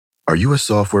Are you a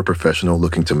software professional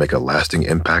looking to make a lasting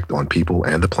impact on people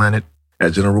and the planet?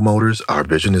 At General Motors, our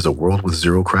vision is a world with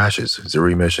zero crashes, zero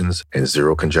emissions, and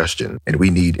zero congestion. And we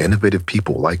need innovative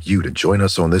people like you to join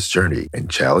us on this journey and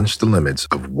challenge the limits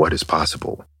of what is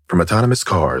possible. From autonomous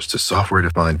cars to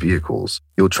software-defined vehicles,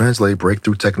 you'll translate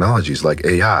breakthrough technologies like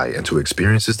AI into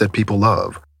experiences that people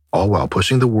love, all while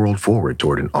pushing the world forward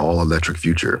toward an all-electric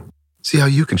future. See how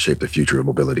you can shape the future of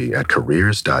mobility at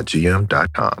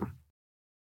careers.gm.com.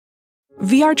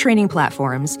 VR training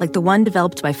platforms, like the one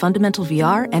developed by Fundamental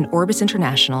VR and Orbis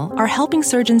International, are helping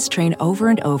surgeons train over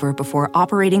and over before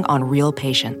operating on real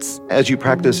patients. As you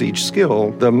practice each skill,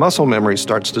 the muscle memory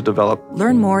starts to develop.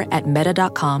 Learn more at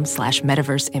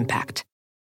meta.com/metaverseimpact.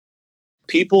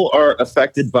 People are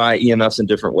affected by EMFs in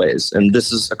different ways, and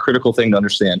this is a critical thing to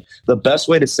understand. The best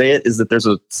way to say it is that there's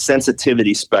a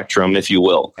sensitivity spectrum, if you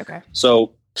will. Okay.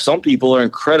 So some people are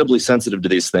incredibly sensitive to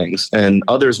these things, and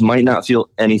others might not feel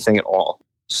anything at all.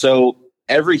 So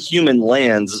every human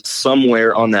lands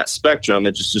somewhere on that spectrum.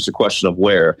 It's just a question of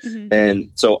where. Mm-hmm. And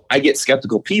so I get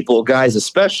skeptical people, guys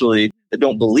especially, that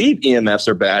don't believe EMFs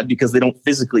are bad because they don't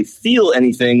physically feel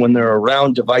anything when they're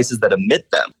around devices that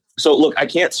emit them. So look, I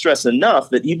can't stress enough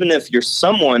that even if you're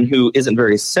someone who isn't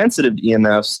very sensitive to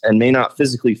EMFs and may not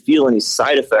physically feel any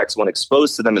side effects when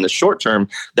exposed to them in the short term,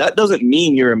 that doesn't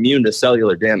mean you're immune to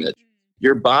cellular damage.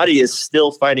 Your body is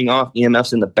still fighting off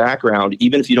EMFs in the background,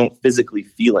 even if you don't physically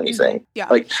feel anything. Mm-hmm. Yeah.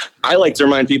 Like, I like to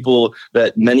remind people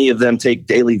that many of them take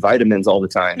daily vitamins all the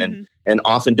time mm-hmm. and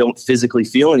often don't physically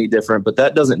feel any different, but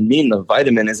that doesn't mean the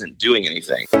vitamin isn't doing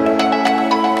anything.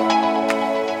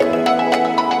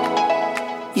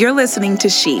 You're listening to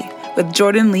She with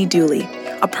Jordan Lee Dooley,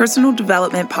 a personal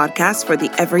development podcast for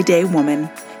the everyday woman.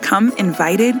 Come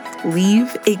invited,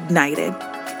 leave ignited.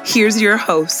 Here's your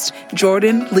host,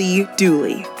 Jordan Lee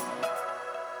Dooley.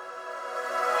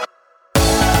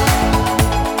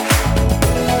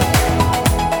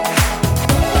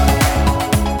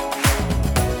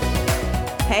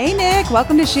 Hey, Nick.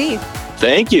 Welcome to She.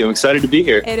 Thank you. I'm excited to be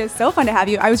here. It is so fun to have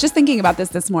you. I was just thinking about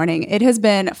this morning. It has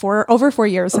been over 4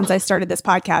 years since I started this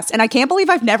podcast, and I can't believe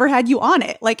I've never had you on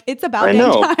it. Like, it's about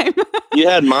damn time. You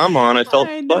had Mom on. I felt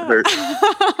butthurt.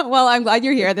 Well, I'm glad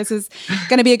you're here. This is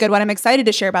going to be a good one. I'm excited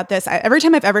to share about this. Every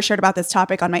time I've ever shared about this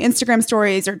topic on my Instagram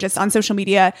stories or just on social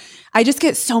media, I just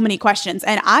get so many questions.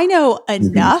 And I know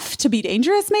enough to be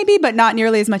dangerous maybe, but not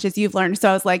nearly as much as you've learned.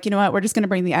 So I was like, you know what? We're just going to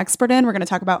bring the expert in. We're going to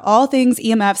talk about all things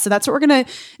EMF. So that's what we're going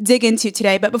to dig into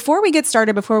today. But before we get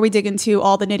started, before we dig into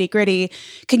all the nitty gritty,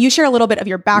 can you share a little bit of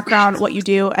your background, what you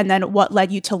do, and then what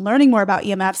led you to learning more about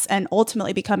EMFs and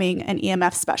ultimately becoming an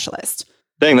EMF specialist?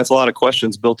 Dang, that's a lot of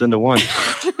questions built into one.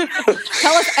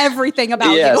 Tell us everything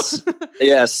about you.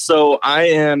 Yes. So I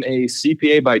am a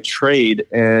CPA by trade.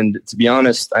 And to be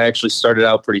honest, I actually started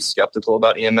out pretty skeptical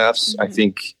about EMFs. I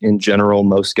think in general,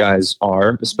 most guys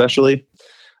are, especially.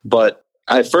 But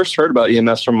I first heard about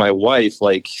EMFs from my wife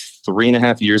like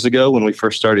 3.5 years ago when we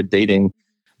first started dating.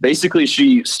 Basically,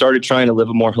 she started trying to live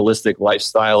a more holistic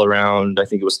lifestyle around, I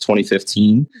think it was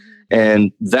 2015.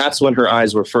 And that's when her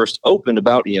eyes were first opened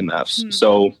about EMFs.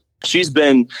 So she's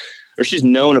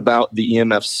known about the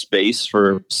EMF space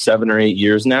for 7 or 8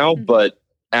 years now, but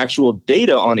actual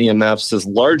data on EMFs has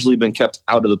largely been kept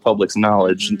out of the public's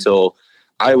knowledge until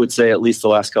I would say at least the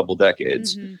last couple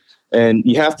decades. And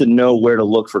you have to know where to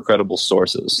look for credible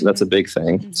sources. That's a big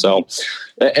thing. So,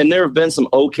 and there have been some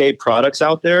okay products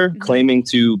out there claiming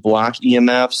to block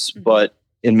EMFs, but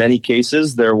in many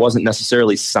cases, there wasn't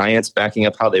necessarily science backing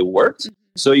up how they worked.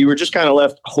 So you were just kind of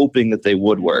left hoping that they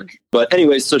would work. But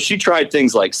anyways, so she tried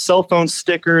things like cell phone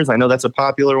stickers. I know that's a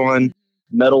popular one.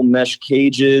 Metal mesh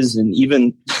cages, and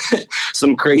even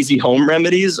some crazy home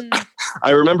remedies.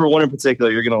 I remember one in particular.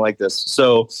 You're going to like this.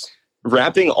 So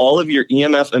wrapping all of your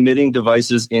EMF emitting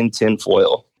devices in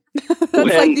tinfoil. That's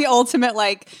like the ultimate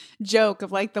joke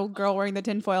of the girl wearing the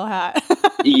tinfoil hat.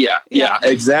 Yeah,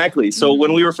 exactly. So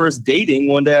when we were first dating,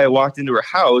 one day I walked into her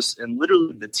house and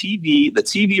literally the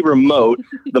TV remote,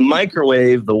 the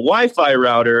microwave, the Wi-Fi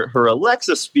router, her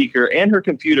Alexa speaker, and her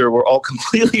computer were all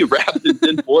completely wrapped in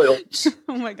tinfoil.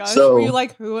 Oh my gosh. So, were you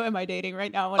like, who am I dating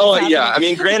right now? Yeah. I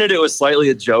mean, granted, it was slightly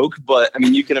a joke, but I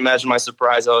mean, you can imagine my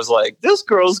surprise. I was like, this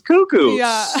girl's cuckoo.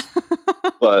 Yeah.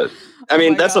 But I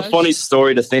mean, that's a funny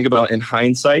story to think about in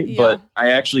hindsight, but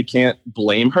I actually can't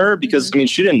blame her because, I mean,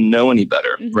 she didn't know any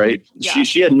better, right? Yeah.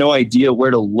 She had no idea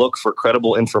where to look for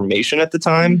credible information at the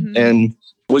time and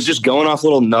was just going off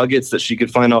little nuggets that she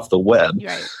could find off the web.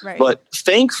 Right. But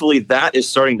thankfully, that is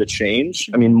starting to change.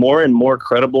 I mean, more and more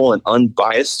credible and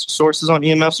unbiased sources on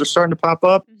EMFs are starting to pop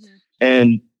up.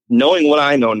 And knowing what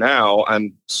I know now,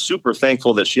 I'm super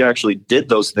thankful that she actually did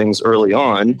those things early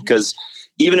on, because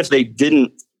even if they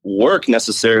didn't work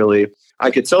necessarily, I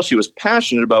could tell she was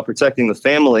passionate about protecting the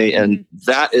family. And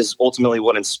that is ultimately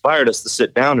what inspired us to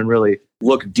sit down and really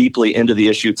look deeply into the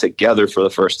issue together for the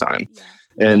first time.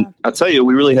 And I'll tell you,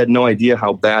 we really had no idea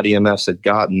how bad EMFs had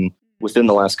gotten within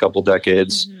the last couple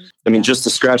decades. I mean, just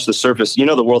to scratch the surface, you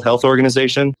know, the World Health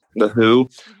Organization, the WHO,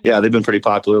 they've been pretty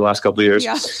popular the last couple of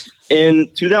years.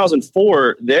 In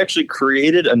 2004, they actually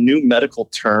created a new medical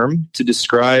term to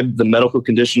describe the medical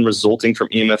condition resulting from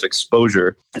EMF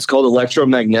exposure. It's called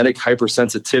electromagnetic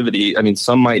hypersensitivity. I mean,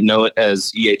 some might know it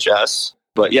as EHS.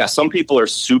 But yeah, some people are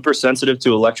super sensitive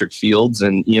to electric fields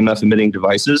and EMF emitting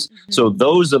devices. So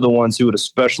those are the ones who would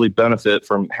especially benefit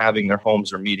from having their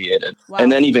homes remediated. And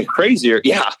then even crazier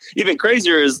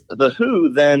is the WHO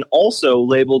then also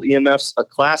labeled EMFs a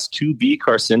class 2B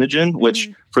carcinogen,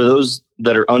 which for those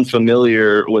that are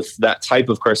unfamiliar with that type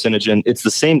of carcinogen, it's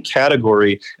the same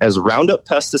category as Roundup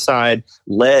pesticide,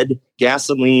 lead,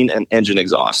 gasoline, and engine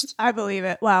exhaust. I believe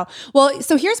it. Wow. Well,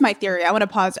 so here's my theory. I want to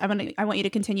pause. I want you to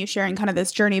continue sharing kind of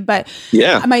this journey, but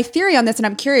my theory on this, and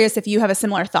I'm curious if you have a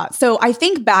similar thought. So I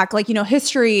think back, like, you know,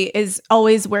 history is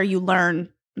always where you learn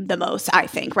the most, I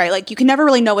think, right? Like, you can never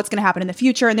really know what's going to happen in the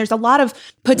future. And there's a lot of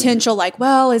potential, like,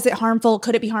 well, is it harmful?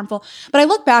 Could it be harmful? But I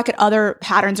look back at other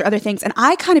patterns or other things, and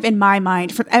I kind of, in my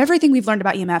mind, from everything we've learned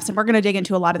about EMFs, and we're going to dig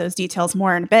into a lot of those details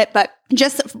more in a bit, but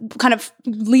just kind of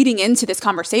leading into this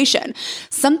conversation,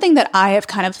 something that I have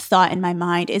kind of thought in my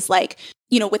mind is like,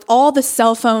 you know, with all the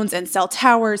cell phones and cell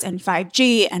towers and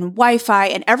 5G and Wi-Fi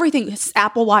and everything,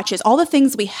 Apple Watches, all the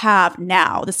things we have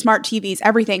now, the smart TVs,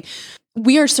 everything,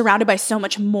 we are surrounded by so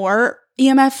much more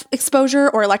EMF exposure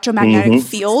or electromagnetic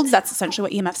fields. That's essentially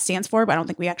what EMF stands for, but I don't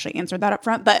think we actually answered that up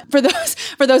front. But for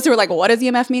those who are like, well, what does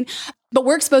EMF mean? But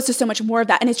we're exposed to so much more of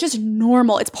that. And it's just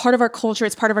normal. It's part of our culture.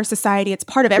 It's part of our society. It's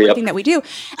part of everything that we do.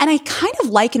 And I kind of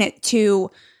liken it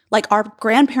to like our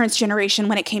grandparents' generation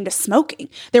when it came to smoking.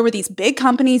 There were these big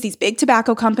companies, these big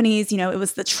tobacco companies. You know, it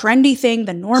was the trendy thing,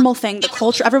 the normal thing, the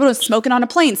culture. Everyone was smoking on a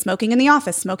plane, smoking in the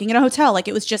office, smoking in a hotel. Like,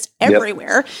 it was just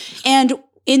everywhere. And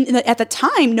at the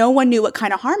time, no one knew what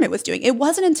kind of harm it was doing. It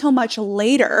wasn't until much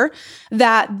later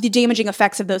that the damaging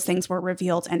effects of those things were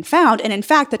revealed and found. And in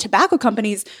fact, the tobacco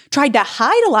companies tried to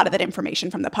hide a lot of that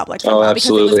information from the public because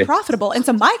it was profitable. And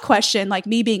so my question, like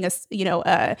me being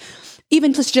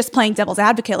even just playing devil's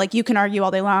advocate, like, you can argue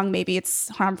all day long, maybe it's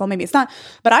harmful, maybe it's not.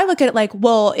 But I look at it like,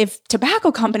 well, if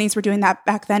tobacco companies were doing that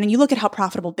back then, and you look at how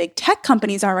profitable big tech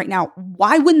companies are right now,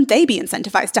 why wouldn't they be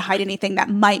incentivized to hide anything that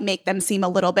might make them seem a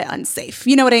little bit unsafe?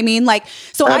 You know what I mean? Like,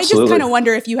 so I just kind of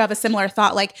wonder if you have a similar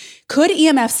thought, like, could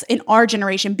EMFs in our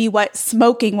generation be what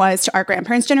smoking was to our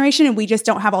grandparents' generation, and we just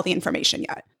don't have all the information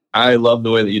yet? I love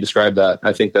the way that you described that.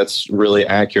 I think that's really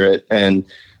accurate. And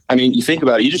I mean, you think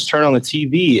about it, you just turn on the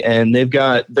TV and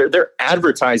they're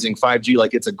advertising 5G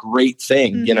like it's a great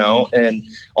thing, you know, and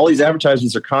all these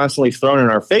advertisements are constantly thrown in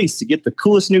our face to get the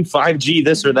coolest new 5G,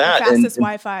 this or that. Fastest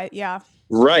Wi-Fi. Yeah.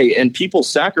 Right. And people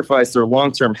sacrifice their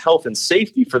long-term health and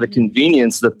safety for the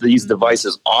convenience that these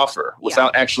devices offer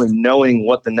without actually knowing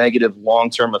what the negative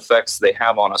long-term effects they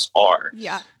have on us are.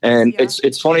 Yeah. And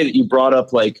it's funny that you brought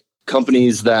up like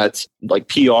companies that like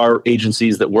PR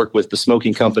agencies that work with the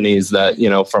smoking companies that, you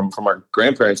know, from our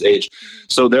grandparents' age.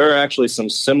 So there are actually some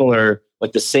similar,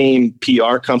 like the same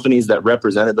PR companies that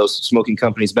represented those smoking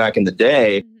companies back in the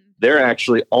day. They're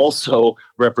actually also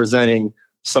representing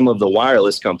some of the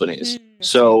wireless companies.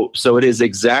 So it is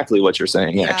exactly what you're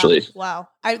saying, actually. Wow.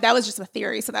 That was just a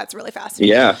theory. So that's really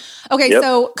fascinating. Yeah. Okay.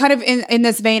 So kind of in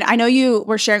this vein, I know you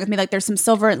were sharing with me, like, there's some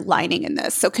silver lining in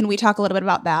this. So can we talk a little bit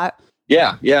about that?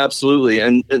 Yeah, absolutely.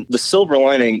 And the silver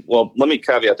lining, well, let me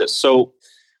caveat this. So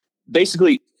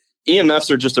basically, EMFs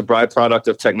are just a byproduct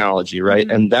of technology, right?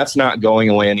 And that's not going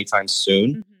away anytime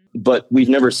soon. But we've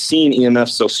never seen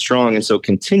EMFs so strong and so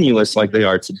continuous like they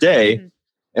are today.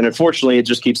 And unfortunately, it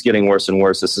just keeps getting worse and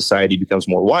worse as society becomes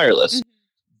more wireless.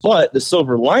 But the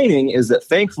silver lining is that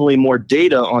thankfully more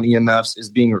data on EMFs is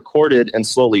being recorded and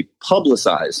slowly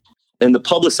publicized. And the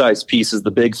publicized piece is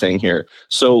the big thing here.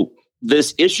 So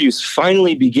this issue is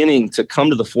finally beginning to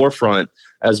come to the forefront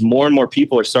as more and more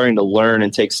people are starting to learn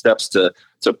and take steps to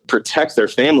protect their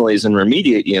families and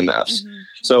remediate EMFs.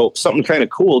 So something kind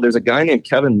of cool, there's a guy named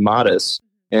Kevin Mattis,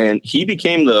 and he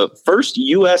became the first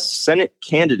U.S. Senate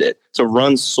candidate to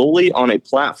run solely on a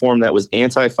platform that was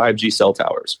anti-5G cell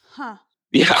towers.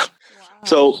 Yeah. Wow.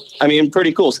 So, I mean,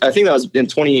 pretty cool. I think that was in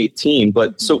 2018.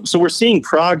 But so we're seeing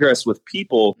progress with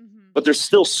people, but there's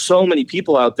still so many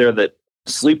people out there that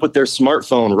sleep with their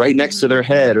smartphone right next to their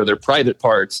head or their private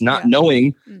parts, not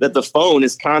knowing that the phone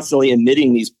is constantly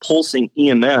emitting these pulsing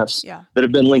EMFs that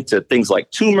have been linked to things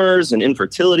like tumors and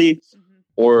infertility.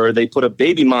 Or they put a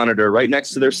baby monitor right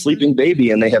next to their sleeping baby,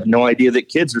 and they have no idea that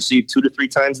kids receive 2 to 3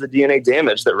 times the DNA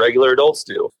damage that regular adults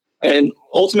do. And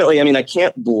ultimately, I mean, I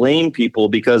can't blame people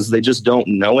because they just don't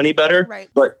know any better. Right.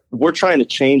 But we're trying to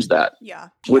change that,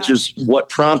 which is what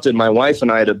prompted my wife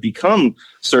and I to become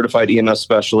certified EMF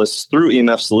specialists through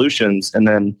EMF Solutions, and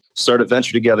then start a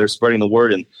venture together, spreading the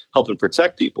word and helping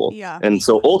protect people. Yeah. And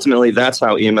so ultimately, that's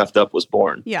how EMF'd Up was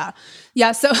born. Yeah.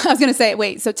 Yeah. So I was going to say,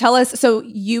 wait, so tell us, so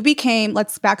you became,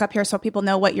 let's back up here so people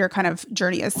know what your kind of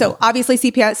journey is. So obviously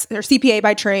CPA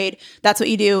by trade, that's what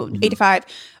you do, 8 to 5,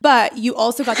 but you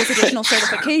also got this additional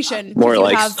certification. More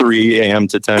like 3 a.m.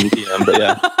 to 10 p.m., but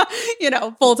yeah.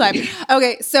 Full time.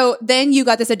 Okay. So then you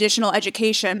got this additional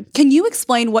education. Can you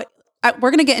explain what,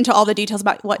 we're going to get into all the details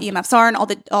about what EMFs are and all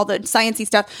the sciencey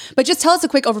stuff, but just tell us a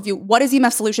quick overview. What is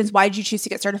EMF Solutions? Why did you choose to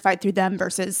get certified through them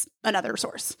versus another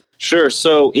source? Sure.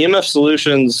 So EMF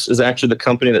Solutions is actually the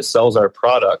company that sells our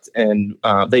product, and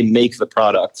they make the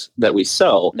product that we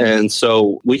sell. Mm-hmm. And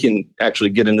so we can actually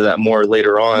get into that more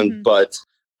later on, but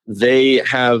they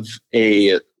have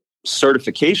a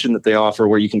certification that they offer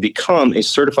where you can become a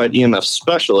certified EMF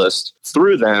specialist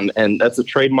through them. And that's a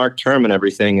trademark term and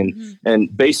everything.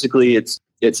 And basically it's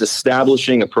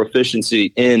establishing a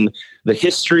proficiency in the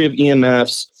history of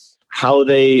EMFs, how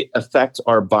they affect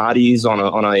our bodies on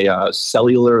a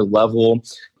cellular level,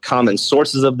 common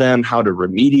sources of them, how to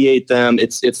remediate them.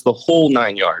 It's the whole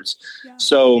 9 yards. Yeah.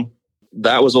 So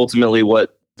that was ultimately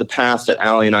what the path that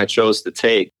Allie and I chose to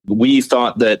take. We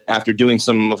thought that after doing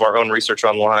some of our own research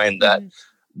online that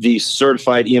the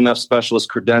certified EMF specialist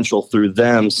credential through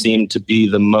them seemed to be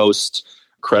the most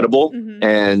credible.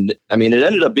 And I mean, it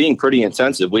ended up being pretty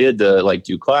intensive. We had to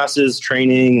do classes,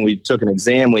 training. We took an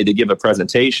exam. We had to give a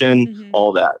presentation,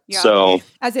 all that. Yeah. So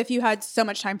as if you had so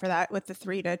much time for that with the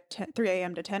 3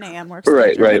 a.m. to 10 a.m. work.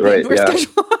 Right. Yeah.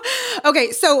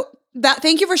 Okay. So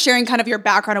thank you for sharing kind of your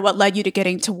background and what led you to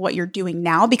getting to what you're doing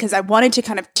now, because I wanted to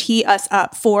kind of tee us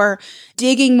up for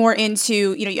digging more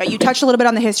into, you touched a little bit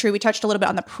on the history. We touched a little bit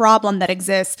on the problem that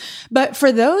exists, but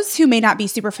for those who may not be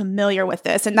super familiar with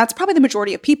this, and that's probably the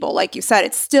majority of people, like you said,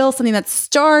 it's still something that's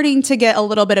starting to get a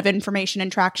little bit of information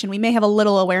and traction. We may have a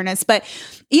little awareness, but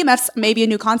EMFs may be a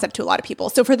new concept to a lot of people.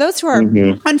 So for those who are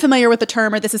unfamiliar with the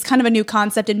term, or this is kind of a new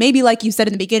concept, and maybe like you said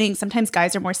in the beginning, sometimes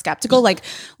guys are more skeptical. Like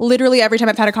literally every time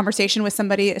I've had a conversation with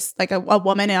somebody, like a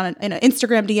woman in an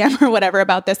Instagram DM or whatever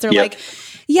about this, they're like,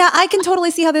 yeah, I can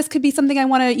totally see how this could be something I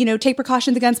want to, take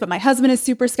precautions against, but my husband is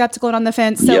super skeptical and on the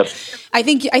fence. So I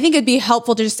think it'd be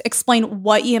helpful to just explain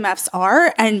what EMFs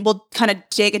are, and we'll kind of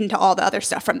dig into all the other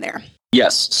stuff from there.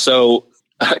 Yes. So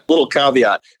a little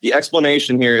caveat, the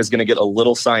explanation here is going to get a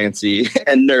little sciencey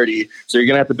and nerdy. So you're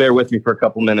going to have to bear with me for a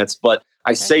couple minutes, but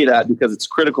I say that because it's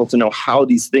critical to know how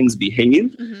these things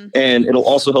behave, and it'll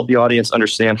also help the audience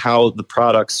understand how the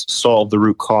products solve the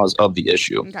root cause of the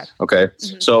issue. Okay.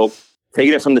 So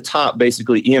taking it from the top,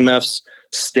 basically EMFs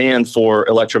stand for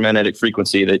electromagnetic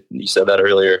frequency, that you said that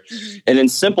earlier. And in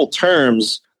simple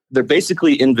terms, they're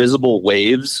basically invisible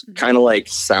waves, kind of like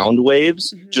sound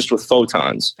waves, just with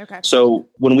photons. So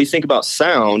when we think about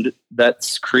sound,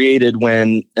 that's created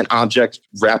when an object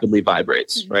rapidly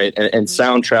vibrates, right? And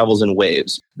sound travels in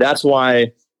waves. That's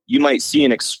why you might see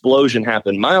an explosion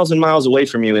happen miles and miles away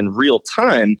from you in real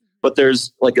time, but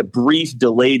there's like a brief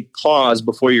delayed pause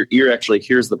before your ear actually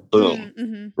hears the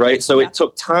boom, right? So it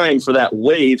took time for that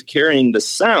wave carrying the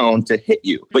sound to hit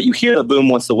you, but you hear the boom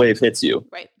once the wave hits you.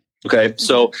 Right. Okay,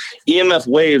 so EMF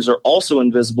waves are also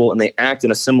invisible, and they act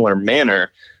in a similar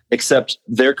manner, except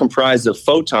they're comprised of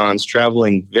photons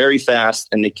traveling very fast,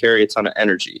 and they carry a ton of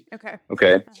energy.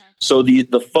 Okay. So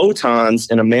the photons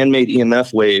in a man-made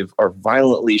EMF wave are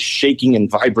violently shaking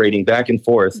and vibrating back and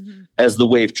forth as the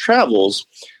wave travels.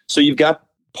 So you've got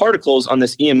particles on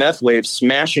this EMF wave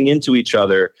smashing into each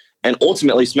other and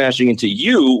ultimately smashing into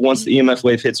you once the EMF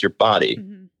wave hits your body.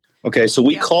 Okay, so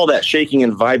we call that shaking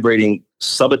and vibrating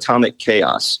subatomic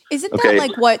chaos. Isn't that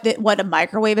like what a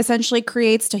microwave essentially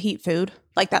creates to heat food?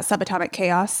 Like that subatomic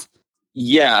chaos?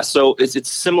 Yeah, so it's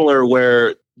similar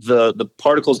where the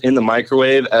particles in the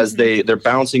microwave, as they're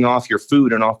bouncing off your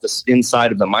food and off the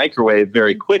inside of the microwave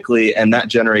very quickly, and that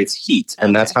generates heat,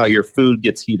 and that's how your food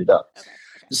gets heated up.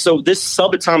 So this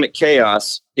subatomic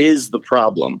chaos is the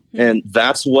problem, and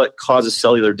that's what causes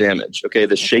cellular damage,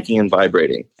 the shaking and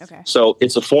vibrating. So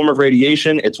it's a form of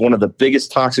radiation. It's one of the biggest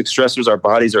toxic stressors our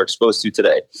bodies are exposed to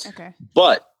today.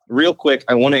 But real quick,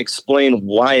 I want to explain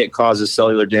why it causes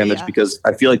cellular damage because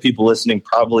I feel like people listening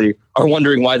probably are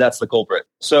wondering why that's the culprit.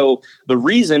 So the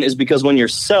reason is because when your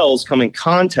cells come in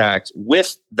contact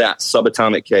with that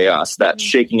subatomic chaos, that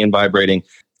shaking and vibrating,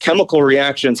 chemical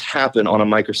reactions happen on a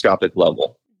microscopic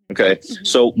level. Okay.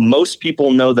 So most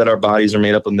people know that our bodies are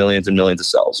made up of millions and millions of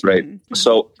cells, right?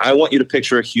 So I want you to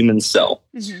picture a human cell.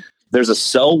 There's a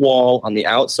cell wall on the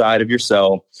outside of your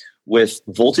cell with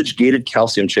voltage-gated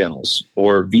calcium channels,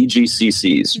 or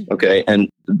VGCCs, okay? And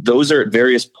those are at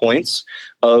various points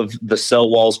of the cell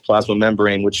wall's plasma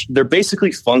membrane, which they're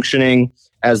basically functioning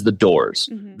as the doors.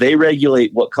 They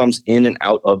regulate what comes in and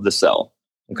out of the cell,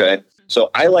 okay?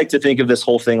 So I like to think of this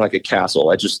whole thing like a castle.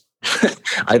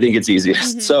 I think it's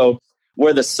easiest. So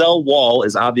where the cell wall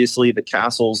is obviously the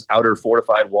castle's outer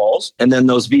fortified walls, and then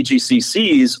those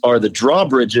VGCCs are the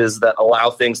drawbridges that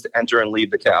allow things to enter and leave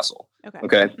the castle.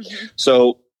 Okay.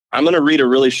 So I'm going to read a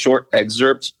really short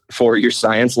excerpt for your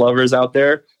science lovers out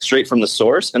there, straight from the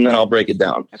source, and then I'll break it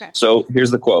down. So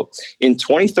here's the quote. In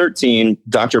 2013,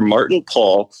 Dr. Martin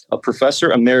Paul, a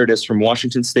professor emeritus from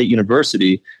Washington State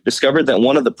University, discovered that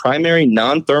one of the primary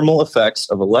non-thermal effects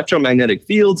of electromagnetic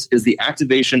fields is the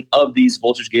activation of these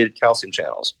voltage-gated calcium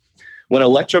channels. When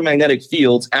electromagnetic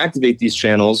fields activate these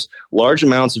channels, large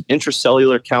amounts of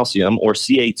intracellular calcium, or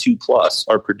Ca2+,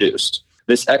 are produced.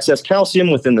 This excess calcium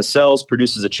within the cells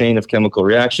produces a chain of chemical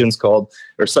reactions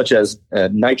such as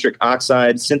nitric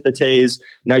oxide synthetase,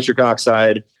 nitric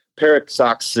oxide,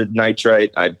 peroxide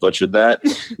nitrite, I butchered that,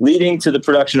 leading to the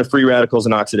production of free radicals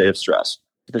and oxidative stress.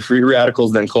 The free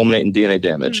radicals then culminate in DNA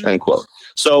damage, end quote.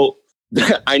 So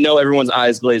I know everyone's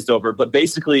eyes glazed over, but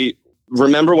basically,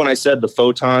 remember when I said the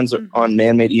photons on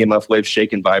man-made EMF waves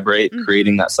shake and vibrate,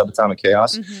 creating that subatomic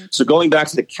chaos? So going back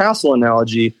to the castle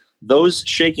analogy, those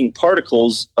shaking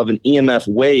particles of an EMF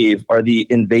wave are the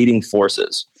invading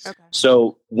forces.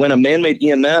 So when a man-made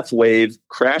EMF wave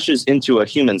crashes into a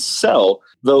human cell,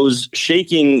 those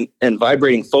shaking and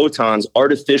vibrating photons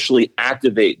artificially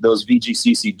activate those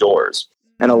VGCC doors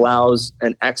and allows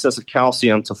an excess of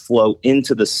calcium to flow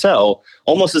into the cell,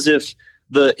 almost as if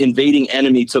the invading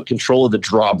enemy took control of the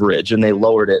drawbridge and they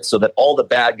lowered it so that all the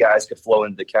bad guys could flow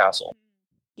into the castle.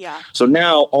 So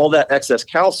now all that excess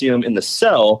calcium in the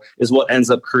cell is what ends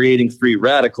up creating free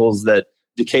radicals that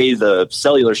decay the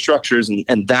cellular structures.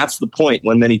 And that's the point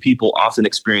when many people often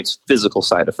experience physical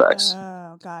side effects.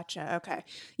 Oh, gotcha. Okay.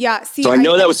 Yeah. See, so I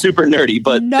know that was super nerdy,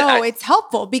 but no, it's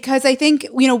helpful because I think,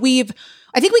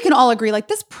 I think we can all agree, like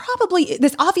this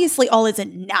obviously all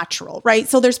isn't natural, right?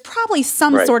 So there's probably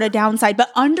some sort of downside,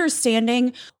 but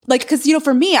understanding, like, because,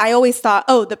 for me, I always thought,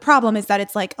 the problem is that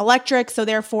it's like electric. So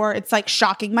therefore it's like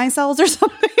shocking my cells or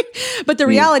something. But the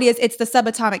reality is it's the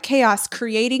subatomic chaos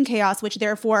creating chaos, which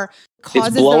therefore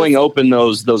causes it's blowing open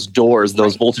those doors,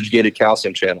 those voltage-gated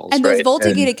calcium channels. And those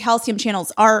voltage-gated calcium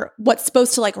channels are what's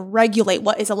supposed to like regulate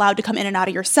what is allowed to come in and out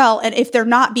of your cell. And if they're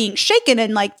not being shaken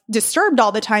and like disturbed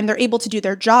all the time, they're able to do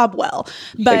their job well.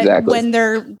 But when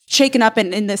they're shaken up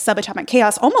in this subatomic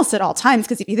chaos almost at all times,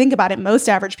 because if you think about it, most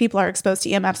average people are exposed to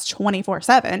EMFs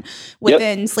 24/7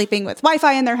 within sleeping with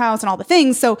Wi-Fi in their house and all the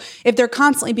things. So if they're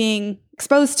constantly being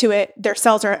exposed to it, their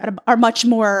cells are much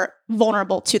more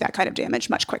vulnerable to that kind of damage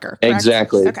much quicker. Correct?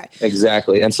 Exactly.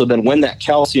 Exactly. And so then when that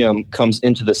calcium comes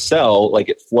into the cell, like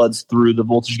it floods through the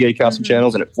voltage-gated calcium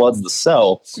channels and it floods the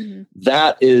cell,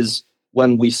 that is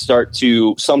when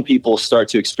some people start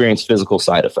to experience physical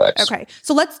side effects. Okay.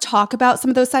 So let's talk about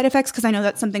some of those side effects because I know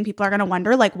that's something people are going to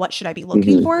wonder, like, what should I be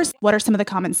looking for? What are some of the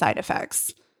common side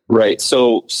effects? Right.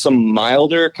 So some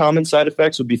milder common side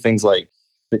effects would be things like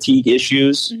fatigue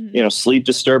issues, sleep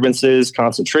disturbances,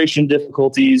 concentration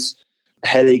difficulties,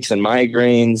 headaches and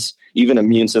migraines, even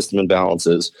immune system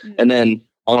imbalances. And then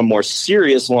on a more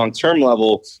serious long-term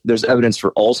level, there's evidence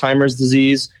for Alzheimer's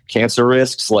disease, cancer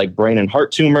risks like brain and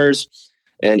heart tumors,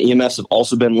 and EMFs have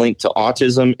also been linked to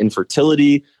autism,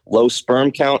 infertility, low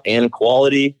sperm count, and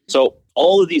quality. So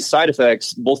all of these side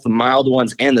effects, both the mild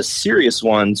ones and the serious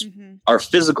ones, are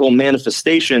physical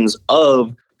manifestations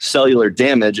of cellular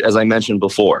damage, as I mentioned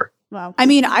before. Wow. I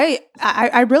mean, I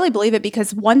really believe it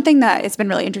because one thing that has been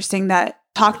really interesting that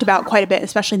talked about quite a bit,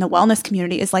 especially in the wellness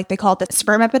community, is like they call it the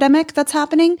sperm epidemic that's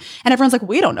happening. And everyone's like,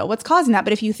 we don't know what's causing that.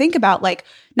 But if you think about like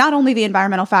not only the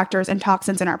environmental factors and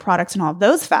toxins in our products and all of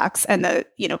those facts and the,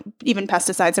 even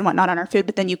pesticides and whatnot on our food,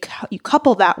 but then you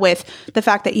couple that with the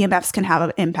fact that EMFs can have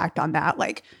an impact on that.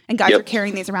 Like, and guys are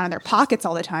carrying these around in their pockets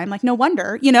all the time. Like, no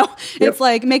wonder, it's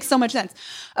like makes so much sense.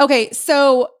 Okay.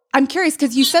 So I'm curious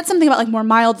because you said something about like more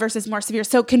mild versus more severe.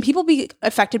 So can people be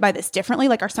affected by this differently?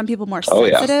 Like, are some people more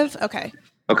sensitive? Yeah.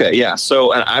 Okay. Yeah.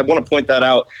 So I want to point that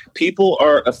out. People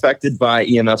are affected by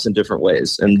EMFs in different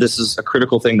ways. And this is a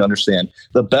critical thing to understand.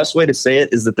 The best way to say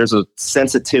it is that there's a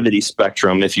sensitivity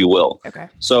spectrum, if you will. Okay.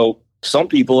 So some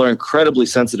people are incredibly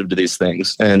sensitive to these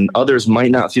things and others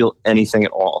might not feel anything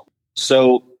at all.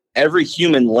 So every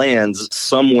human lands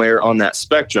somewhere on that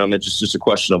spectrum. It's just a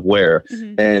question of where.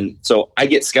 Mm-hmm. And so I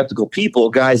get skeptical people,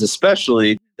 guys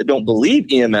especially, that don't believe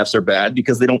EMFs are bad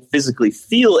because they don't physically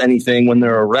feel anything when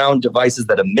they're around devices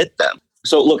that emit them.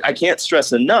 So look, I can't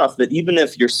stress enough that even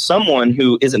if you're someone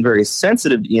who isn't very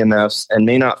sensitive to EMFs and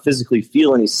may not physically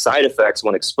feel any side effects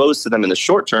when exposed to them in the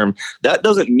short term, that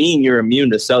doesn't mean you're immune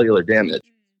to cellular damage.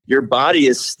 Your body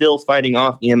is still fighting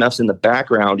off EMFs in the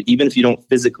background, even if you don't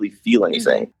physically feel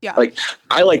anything. Yeah. Like,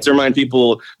 I like to remind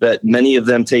people that many of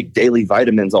them take daily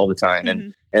vitamins all the time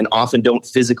and often don't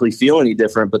physically feel any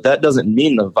different, but that doesn't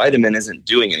mean the vitamin isn't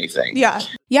doing anything. Yeah.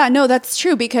 Yeah, no, that's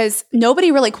true because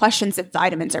nobody really questions if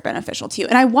vitamins are beneficial to you.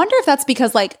 And I wonder if that's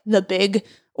because like the big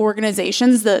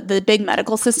organizations, the big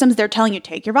medical systems, they're telling you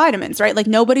take your vitamins, right? Like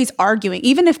nobody's arguing,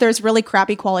 even if there's really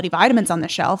crappy quality vitamins on the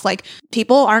shelf, like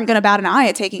people aren't going to bat an eye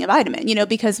at taking a vitamin,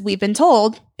 because we've been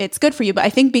told it's good for you. But I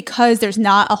think because there's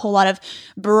not a whole lot of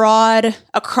broad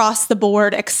across the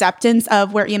board acceptance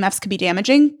of where EMFs could be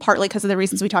damaging, partly because of the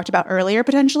reasons we talked about earlier,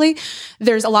 potentially,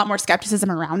 there's a lot more skepticism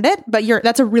around it. But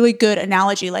that's a really good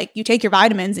analogy. Like you take your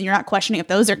vitamins and you're not questioning if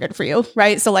those are good for you,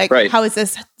 right? So like, How is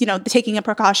this, taking a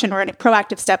precaution or a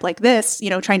proactive step like this,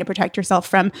 trying to protect yourself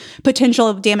from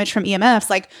potential damage from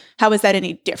EMFs, like how is that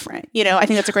any different? I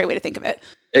think that's a great way to think of it.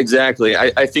 Exactly.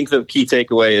 I think the key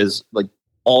takeaway is like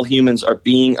all humans are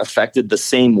being affected the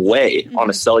same way on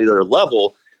a cellular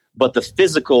level, but the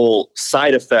physical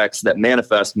side effects that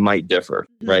manifest might differ,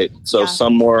 right? So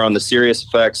some more on the serious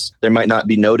effects, they might not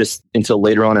be noticed until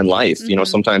later on in life,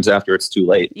 sometimes after it's too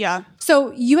late. Yeah.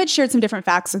 So you had shared some different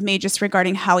facts with me just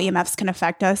regarding how EMFs can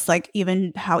affect us, like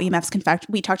even how EMFs can affect,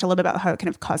 we talked a little bit about how it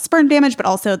can cause sperm damage, but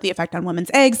also the effect on women's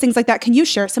eggs, things like that. Can you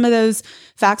share some of those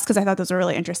facts? Because I thought those were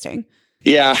really interesting.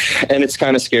 Yeah, and it's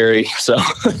kind of scary. So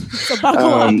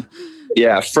buckle up.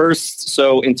 Yeah, first,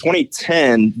 so in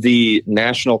 2010, the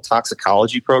National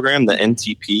Toxicology Program, the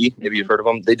NTP, maybe you've heard of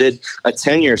them, they did a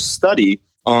 10-year study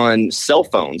on cell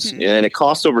phones, and it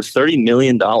cost over $30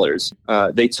 million.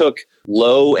 They took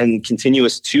low and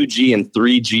continuous 2G and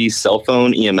 3G cell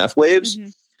phone EMF waves,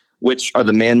 which are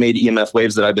the man-made EMF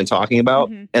waves that I've been talking about,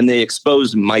 and they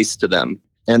exposed mice to them.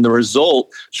 And the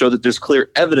result showed that there's clear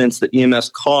evidence that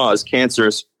EMFs cause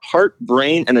cancerous heart,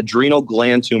 brain, and adrenal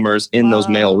gland tumors in those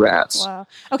male rats. Wow.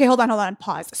 Okay, hold on.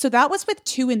 Pause. So that was with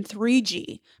 2 and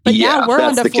 3G, but now we're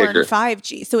on to 4 and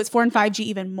 5G. So is 4 and 5G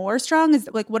even more strong?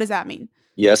 What does that mean?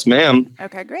 Yes, ma'am.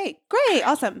 Okay, great.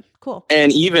 Awesome. Cool.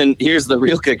 And here's the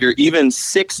real kicker, even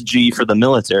 6G for the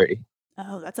military.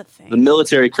 Oh, that's a thing. The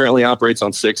military currently operates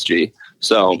on 6G.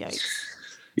 So,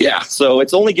 yeah, so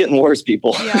it's only getting worse,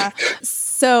 people. Yeah.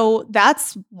 So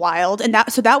that's wild. And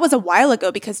that was a while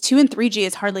ago because 2 and 3G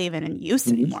is hardly even in use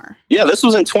anymore. Yeah, this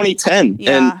was in 2010.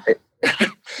 Yeah.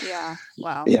 Yeah.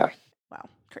 Wow. Yeah. Wow.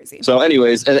 Crazy. So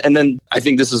anyways, and then I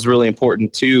think this is really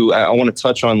important too. I want to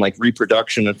touch on like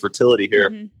reproduction and fertility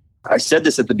here. I said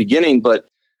this at the beginning, but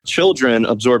children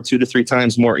absorb 2 to 3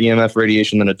 times more EMF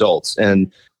radiation than adults.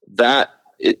 And that,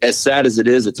 as sad as it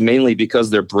is, it's mainly because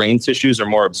their brain tissues are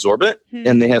more absorbent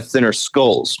and they have thinner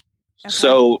skulls. Okay.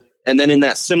 So, and then in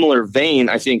that similar vein,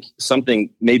 I think something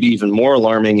maybe even more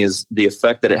alarming is the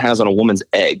effect that it has on a woman's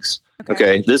eggs.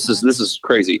 Okay. This is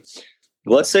crazy.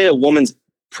 Let's say a woman's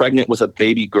pregnant with a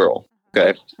baby girl.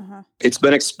 Okay. It's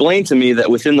been explained to me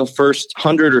that within the first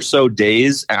 100 or so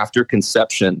days after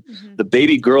conception, the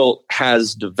baby girl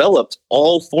has developed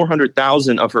all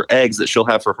 400,000 of her eggs that she'll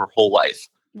have for her whole life.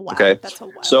 Wow, okay. That's a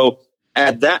wild. So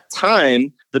at that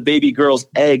time, the baby girl's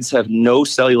eggs have no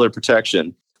cellular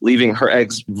protection, leaving her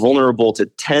eggs vulnerable to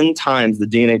 10 times the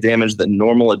DNA damage that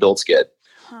normal adults get.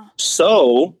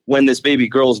 So when this baby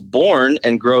girl is born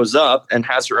and grows up and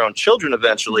has her own children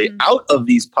eventually out of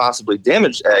these possibly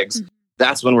damaged eggs,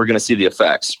 that's when we're going to see the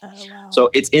effects. Oh, wow. So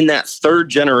it's in that third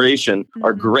generation,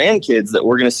 our grandkids, that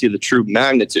we're going to see the true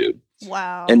magnitude.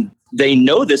 Wow. And they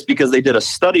know this because they did a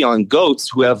study on goats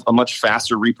who have a much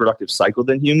faster reproductive cycle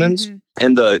than humans.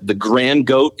 And the grand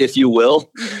goat, if you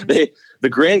will, the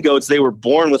grand goats, they were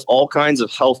born with all kinds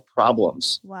of health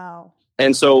problems. Wow.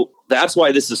 And so that's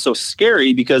why this is so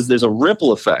scary, because there's a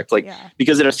ripple effect.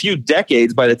 Because in a few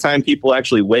decades, by the time people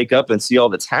actually wake up and see all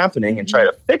that's happening and try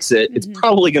to fix it, it's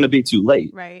probably going to be too late.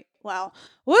 Right. Wow.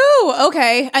 Woo.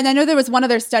 Okay. And I know there was one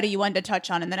other study you wanted to touch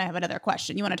on, and then I have another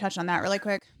question. You want to touch on that really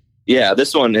quick? Yeah,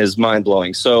 this one is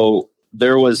mind-blowing. So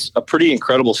there was a pretty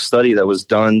incredible study that was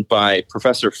done by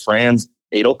Professor Franz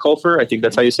Edelkofer. I think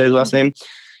that's how you say his last name.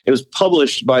 It was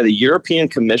published by the European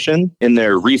Commission in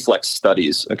their reflex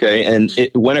studies. Okay. And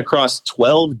it went across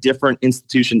 12 different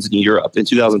institutions in Europe in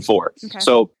 2004. Okay.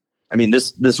 So, I mean,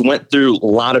 this went through a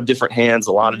lot of different hands,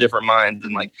 a lot of different minds.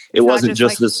 And like, it wasn't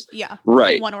just like, this. Yeah.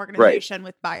 Right. One organization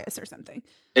with bias or something.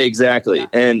 Exactly. Yeah.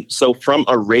 And so from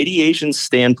a radiation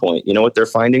standpoint, you know what their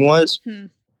finding was?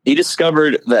 He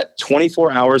discovered that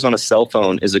 24 hours on a cell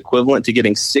phone is equivalent to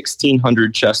getting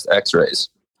 1,600 chest x-rays.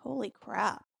 Holy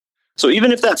crap. So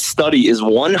even if that study is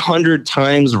 100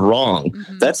 times wrong,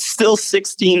 that's still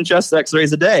 16 chest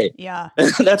x-rays a day. Yeah.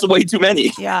 That's way too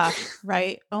many. Yeah,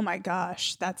 right. Oh my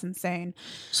gosh, that's insane.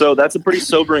 So that's a pretty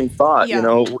sobering thought, you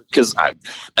know, because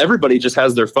everybody just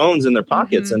has their phones in their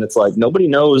pockets and it's like nobody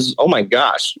knows, oh my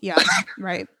gosh. Yeah,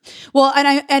 right. Well, and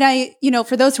I, you know,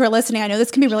 for those who are listening, I know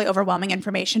this can be really overwhelming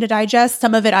information to digest.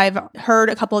 Some of it I've heard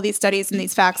a couple of these studies and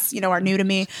these facts, you know, are new to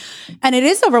me. And it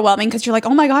is overwhelming because you're like,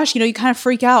 oh my gosh, you know, you kind of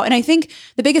freak out. And I think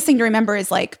the biggest thing to remember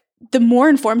is like the more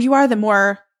informed you are, the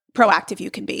more proactive you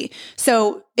can be.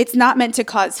 So it's not meant to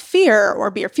cause fear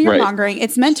or be fear mongering. Right.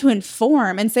 It's meant to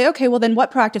inform and say, okay, well then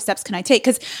what proactive steps can I take?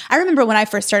 Because I remember when I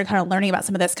first started kind of learning about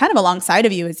some of this kind of alongside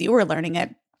of you as you were learning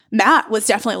it, Matt was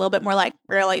definitely a little bit more like,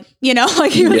 really, you know,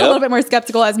 like he was a little bit more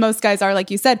skeptical, as most guys are, like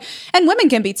you said, and women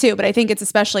can be too, but I think it's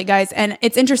especially guys. And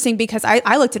it's interesting because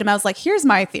I looked at him, I was like, here's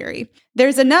my theory.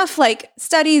 There's enough like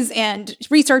studies and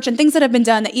research and things that have been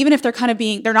done that even if they're kind of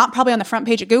they're not probably on the front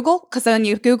page of Google, because then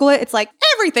you Google it, it's like,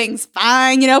 everything's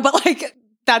fine, you know, but like,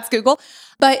 that's Google.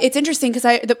 But it's interesting because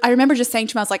I remember just saying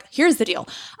to him, I was like, here's the deal.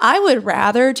 I would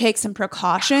rather take some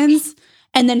precautions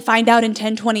and then find out in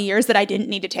 10, 20 years that I didn't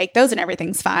need to take those and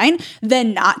everything's fine,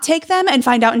 then not take them and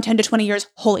find out in 10 to 20 years,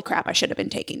 holy crap, I should have been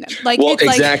taking them. Like, well, it's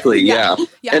exactly. Like,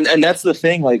 yeah. And that's the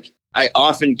thing. Like, I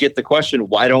often get the question,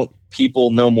 why don't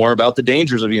people know more about the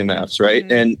dangers of EMFs, right?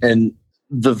 And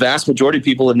the vast majority of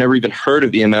people have never even heard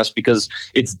of EMFs because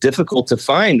it's difficult to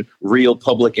find real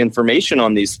public information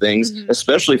on these things,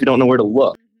 especially if you don't know where to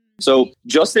look. So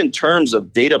just in terms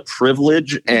of data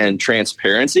privilege and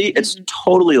transparency, it's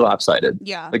totally lopsided.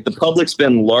 Yeah. Like the public's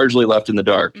been largely left in the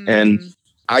dark. And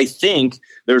I think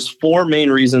there's 4 main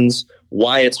reasons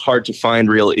why it's hard to find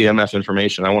real EMF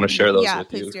information. I want to share those with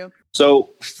please you. Do.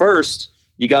 So first,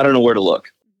 you got to know where to look.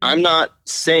 I'm not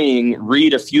saying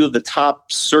read a few of the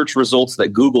top search results that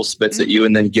Google spits at you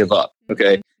and then give up.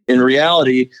 Okay. In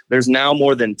reality, there's now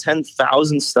more than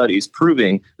 10,000 studies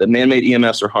proving that man-made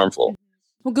EMFs are harmful.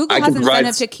 Well, Google has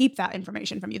incentive to keep that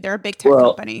information from you. They're a big tech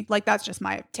company. Like, that's just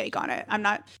my take on it. I'm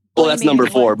not. Well, that's number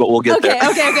 4, but we'll get there.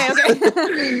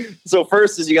 Okay. So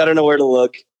first is you got to know where to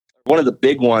look. One of the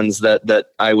big ones that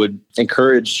I would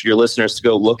encourage your listeners to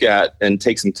go look at and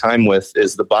take some time with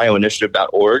is the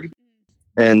bioinitiative.org.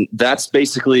 And that's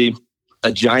basically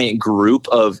a giant group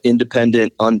of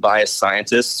independent, unbiased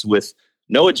scientists with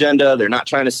no agenda. They're not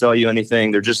trying to sell you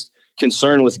anything. They're just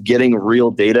concerned with getting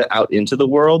real data out into the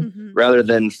world rather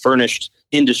than furnished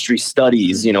industry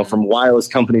studies, you know, from wireless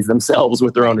companies themselves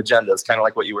with their own agendas, kind of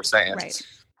like what you were saying. Right.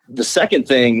 The second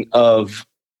thing of,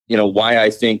 you know, why I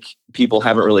think people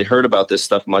haven't really heard about this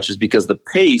stuff much is because the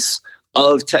pace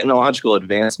of technological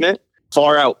advancement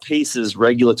far outpaces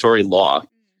regulatory law.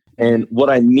 And what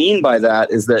I mean by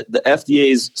that is that the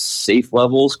FDA's safe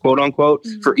levels, quote unquote,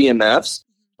 for EMFs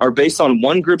are based on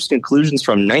one group's conclusions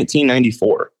from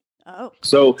 1994. Oh,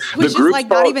 so which the group is like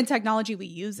not even technology we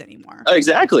use anymore.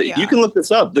 Exactly. Yeah. You can look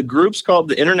this up. The group's called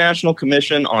the International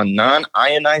Commission on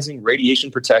Non-Ionizing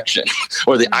Radiation Protection,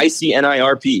 or the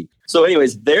ICNIRP. So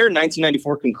anyways, their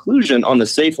 1994 conclusion on the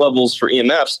safe levels for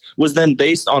EMFs was then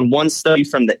based on one study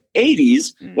from the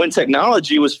 80s when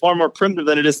technology was far more primitive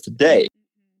than it is today.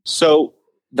 So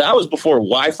that was before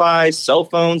Wi-Fi, cell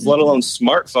phones, let alone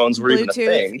smartphones were even a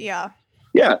thing. Yeah.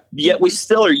 Yet we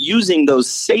still are using those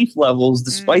safe levels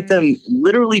despite them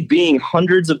literally being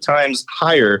hundreds of times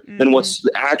higher than what's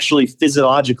actually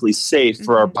physiologically safe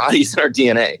for our bodies and our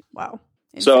DNA. Wow.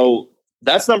 Insane. So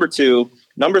that's number 2.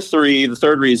 Number 3, the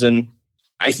third reason,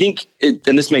 I think, and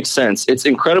this makes sense, it's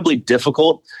incredibly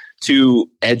difficult to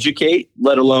educate,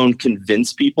 let alone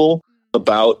convince people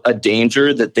about a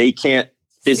danger that they can't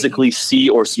physically see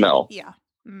or smell. Yeah.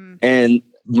 And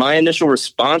my initial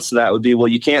response to that would be, well,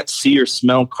 you can't see or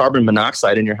smell carbon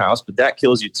monoxide in your house, but that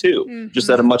kills you too, just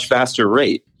at a much faster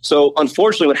rate. So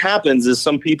unfortunately, what happens is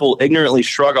some people ignorantly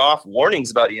shrug off warnings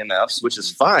about EMFs, which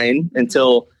is fine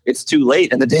until it's too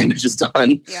late and the damage is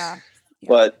done. Yeah.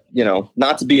 But,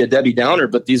 not to be a Debbie Downer,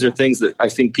 but these are things that I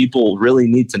think people really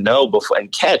need to know before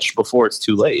and catch before it's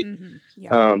too late. Mm-hmm.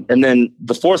 Yeah. And then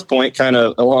the fourth point, kind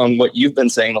of along what you've been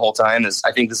saying the whole time, is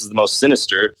I think this is the most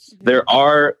sinister. Mm-hmm. There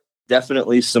are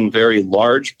definitely some very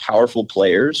large, powerful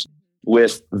players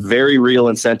with very real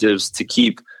incentives to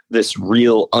keep this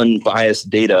real unbiased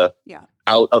data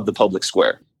out of the public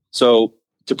square. So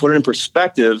to put it in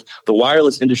perspective, the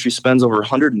wireless industry spends over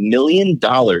 $100 million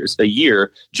a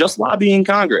year just lobbying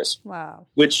Congress. Wow.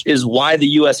 Which is why the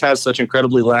U.S. has such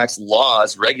incredibly lax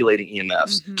laws regulating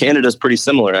EMFs. Mm-hmm. Canada's pretty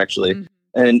similar, actually. Mm-hmm.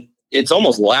 And it's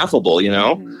almost laughable,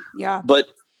 Mm-hmm. Yeah. But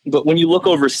when you look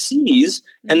overseas,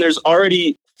 and there's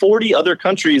already 40 other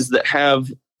countries that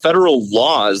have federal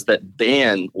laws that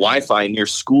ban Wi-Fi near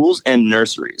schools and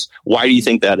nurseries. Why do you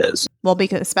think that is? Well,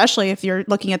 because especially if you're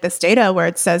looking at this data where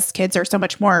it says kids are so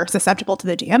much more susceptible to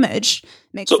the damage.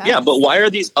 Makes sense. Yeah, but why are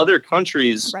these other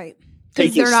countries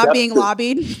because they're not being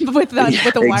lobbied with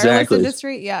the wireless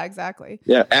industry? Yeah, exactly.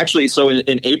 Yeah, actually, so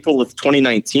in April of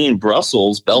 2019,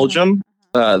 Brussels, Belgium,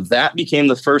 that became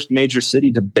the first major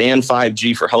city to ban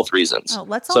 5G for health reasons. Oh,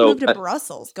 let's all move to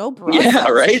Brussels. Go Brussels. Yeah,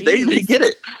 right? They get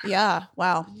it. Yeah.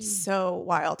 Wow. So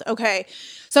wild. Okay.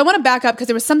 So I want to back up because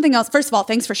there was something else. First of all,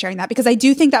 thanks for sharing that, because I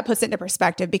do think that puts it into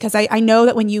perspective, because I know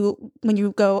that when you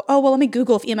go, oh, well, let me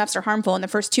Google if EMFs are harmful, and the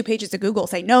first 2 pages of Google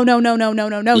say, no,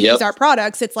 these are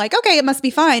products. It's like, okay, it must be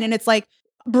fine. And it's like,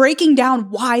 breaking down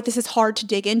why this is hard to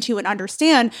dig into and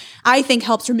understand, I think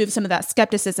helps remove some of that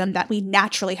skepticism that we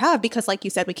naturally have, because like you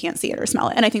said, we can't see it or smell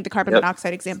it. And I think the carbon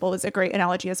monoxide example is a great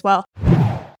analogy as well.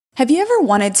 Have you ever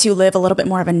wanted to live a little bit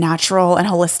more of a natural and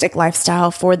holistic lifestyle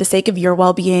for the sake of your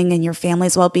well-being and your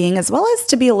family's well-being, as well as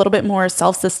to be a little bit more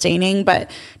self-sustaining, but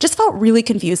just felt really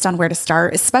confused on where to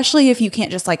start, especially if you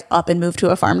can't just like up and move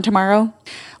to a farm tomorrow?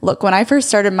 Look, when I first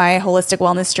started my holistic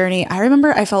wellness journey, I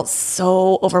remember I felt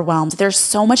so overwhelmed. There's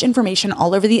so much information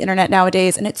all over the internet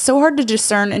nowadays, and it's so hard to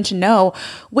discern and to know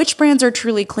which brands are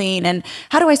truly clean, and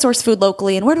how do I source food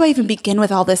locally, and where do I even begin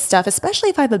with all this stuff, especially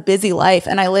if I have a busy life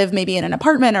and I live maybe in an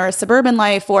apartment or a suburban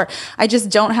life, or I just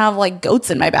don't have like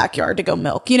goats in my backyard to go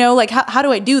milk, like how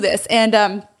do I do this?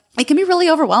 And it can be really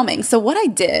overwhelming. So what I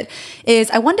did is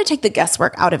I wanted to take the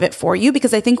guesswork out of it for you,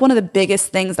 because I think one of the biggest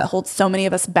things that holds so many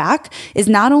of us back is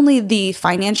not only the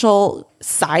financial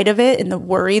side of it and the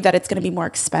worry that it's going to be more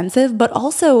expensive, but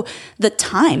also the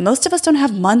time. Most of us don't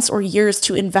have months or years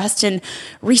to invest in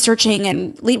researching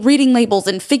and reading labels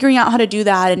and figuring out how to do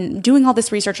that and doing all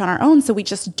this research on our own. So we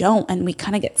just don't, and we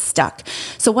kind of get stuck.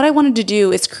 So what I wanted to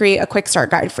do is create a quick start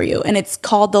guide for you, and it's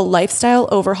called the Lifestyle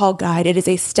Overhaul Guide. It is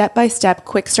a step-by-step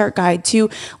quick start guide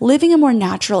to living a more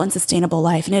natural and sustainable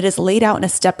life, and it is laid out in a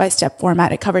step-by-step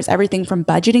format. It covers everything from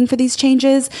budgeting for these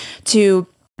changes to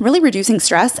really reducing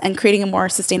stress and creating a more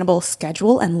sustainable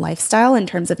schedule and lifestyle in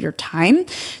terms of your time,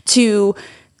 to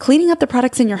cleaning up the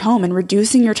products in your home and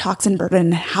reducing your toxin burden,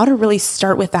 and how to really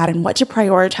start with that and what to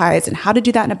prioritize and how to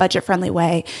do that in a budget-friendly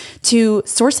way, to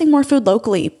sourcing more food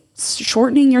locally,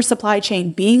 shortening your supply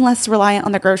chain, being less reliant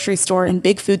on the grocery store and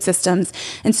big food systems,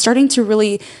 and starting to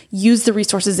really use the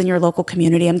resources in your local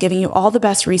community. I'm giving you all the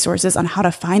best resources on how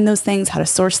to find those things, how to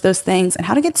source those things, and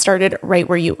how to get started right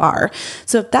where you are.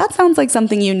 So if that sounds like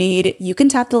something you need, you can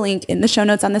tap the link in the show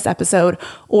notes on this episode,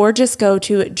 or just go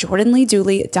to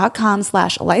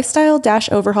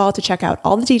jordanleedooley.com/lifestyle-overhaul to check out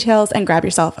all the details and grab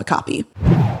yourself a copy.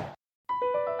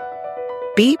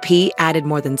 BP added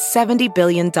more than $70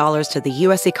 billion to the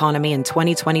U.S. economy in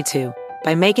 2022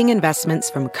 by making investments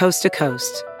from coast to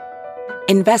coast.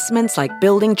 Investments like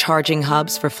building charging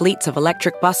hubs for fleets of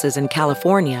electric buses in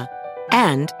California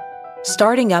and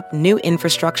starting up new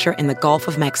infrastructure in the Gulf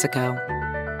of Mexico.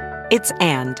 It's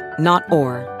and, not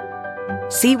or.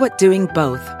 See what doing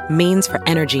both means for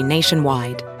energy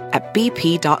nationwide at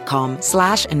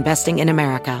bp.com/investing in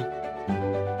America.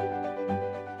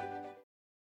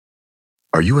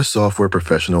 Are you a software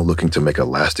professional looking to make a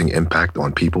lasting impact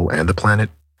on people and the planet?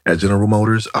 At General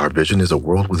Motors, our vision is a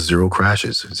world with zero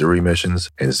crashes, zero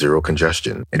emissions, and zero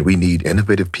congestion. And we need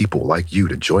innovative people like you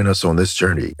to join us on this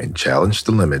journey and challenge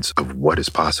the limits of what is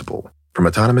possible. From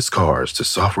autonomous cars to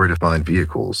software-defined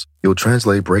vehicles, you'll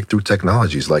translate breakthrough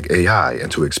technologies like AI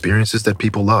into experiences that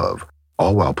people love,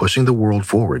 all while pushing the world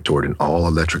forward toward an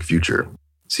all-electric future.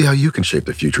 See how you can shape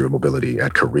the future of mobility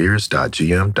at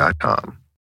careers.gm.com.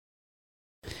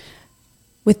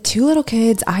 With 2 little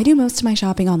kids, I do most of my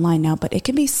shopping online now, but it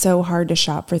can be so hard to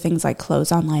shop for things like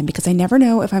clothes online because I never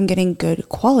know if I'm getting good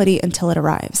quality until it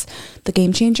arrives. The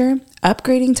game changer?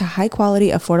 Upgrading to high quality,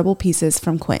 affordable pieces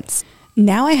from Quince.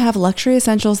 Now I have luxury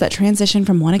essentials that transition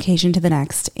from one occasion to the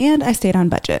next, and I stayed on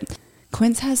budget.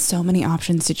 Quince has so many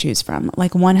options to choose from,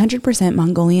 like 100%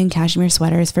 Mongolian cashmere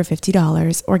sweaters for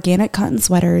 $50, organic cotton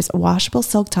sweaters, washable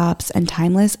silk tops, and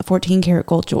timeless 14-karat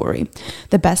gold jewelry.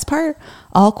 The best part?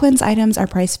 All Quince items are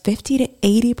priced 50 to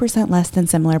 80% less than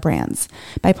similar brands.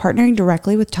 By partnering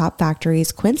directly with top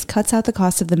factories, Quince cuts out the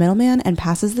cost of the middleman and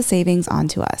passes the savings on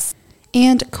to us.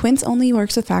 And Quince only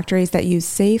works with factories that use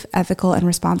safe, ethical, and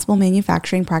responsible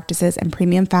manufacturing practices and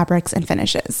premium fabrics and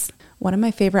finishes. One of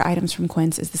my favorite items from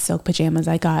Quince is the silk pajamas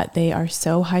I got. They are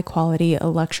so high quality,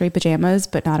 luxury pajamas,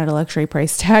 but not at a luxury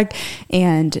price tag.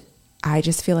 And I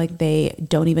just feel like they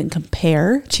don't even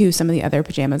compare to some of the other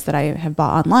pajamas that I have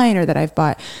bought online or that I've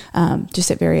bought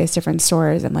just at various different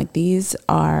stores. I'm like, these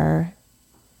are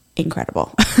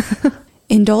incredible.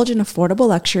 Indulge in affordable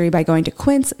luxury by going to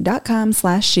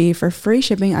quince.com/she for free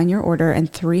shipping on your order and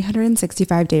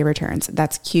 365-day returns.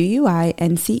 That's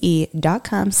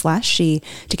QUINCE.com/she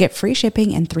to get free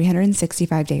shipping and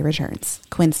 365-day returns.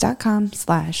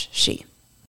 Quince.com/she.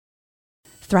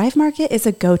 Thrive Market is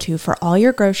a go-to for all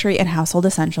your grocery and household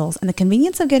essentials, and the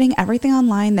convenience of getting everything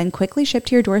online then quickly shipped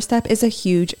to your doorstep is a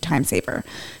huge time saver.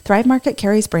 Thrive Market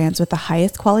carries brands with the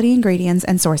highest quality ingredients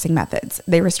and sourcing methods.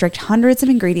 They restrict hundreds of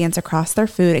ingredients across their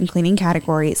food and cleaning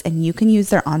categories, and you can use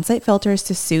their on-site filters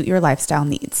to suit your lifestyle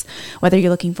needs. Whether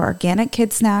you're looking for organic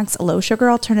kid snacks,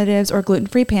 low-sugar alternatives, or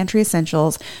gluten-free pantry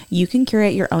essentials, you can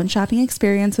curate your own shopping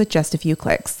experience with just a few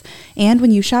clicks. And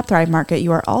when you shop Thrive Market,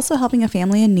 you are also helping a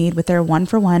family in need with their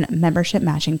one-for-one membership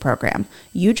matching program.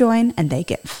 You join and they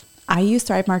give. I use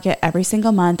Thrive Market every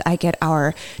single month. I get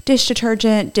our dish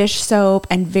detergent, dish soap,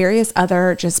 and various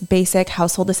other just basic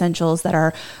household essentials that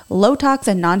are low tox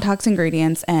and non-tox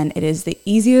ingredients, and it is the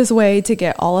easiest way to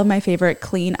get all of my favorite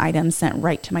clean items sent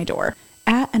right to my door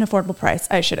at an affordable price,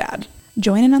 I should add.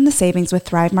 Join in on the savings with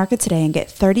Thrive Market today and get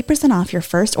 30% off your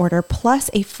first order plus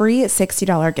a free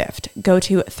 $60 gift. Go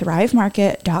to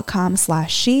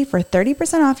thrivemarket.com/she for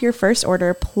 30% off your first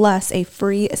order plus a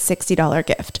free $60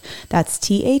 gift. That's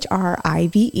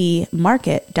THRIVE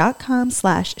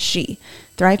market.com/she.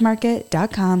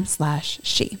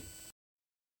 thrivemarket.com/she.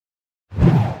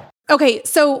 Okay,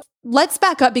 so let's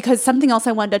back up because something else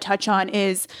I wanted to touch on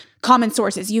is common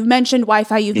sources. You've mentioned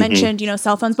Wi-Fi, you've mentioned,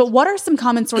 cell phones, but what are some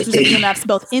common sources of EMFs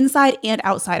both inside and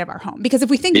outside of our home? Because if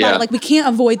we think about it, like we can't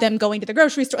avoid them going to the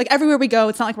grocery store, like everywhere we go,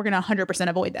 it's not like we're going to 100%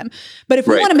 avoid them. But if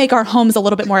we want to make our homes a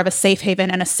little bit more of a safe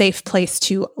haven and a safe place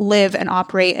to live and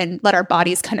operate and let our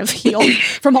bodies kind of heal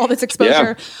from all this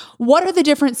exposure, what are the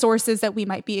different sources that we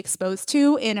might be exposed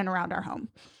to in and around our home?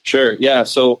 Sure. Yeah.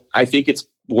 So I think it's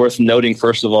worth noting,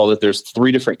 first of all, that there's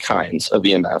 3 different kinds of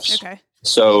EMFs. Okay.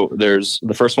 So there's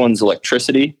the first one's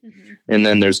electricity, and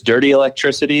then there's dirty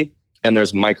electricity, and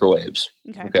there's microwaves.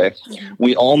 Okay.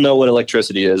 We all know what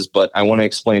electricity is, but I want to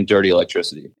explain dirty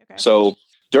electricity. Okay. So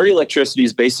dirty electricity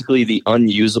is basically the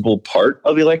unusable part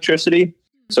of electricity.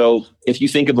 So if you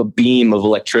think of a beam of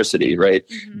electricity, right?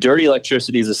 Dirty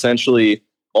electricity is essentially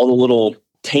all the little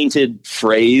tainted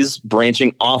frays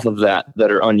branching off of that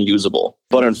are unusable.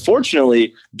 But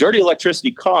unfortunately, dirty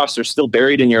electricity costs are still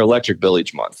buried in your electric bill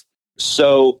each month.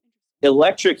 So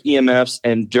electric EMFs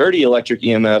and dirty electric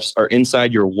EMFs are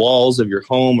inside your walls of your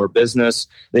home or business.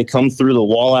 They come through the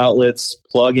wall outlets,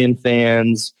 plug-in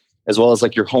fans, as well as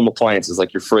like your home appliances,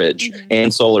 like your fridge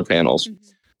and solar panels.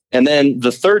 And then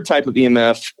the third type of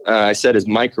EMF I said is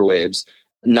microwaves.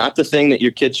 Not the thing that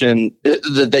your kitchen,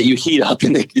 that you heat up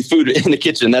in the food in the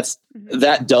kitchen.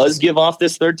 That does give off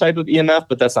this third type of EMF,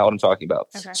 but that's not what I'm talking about.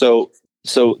 Okay. So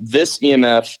this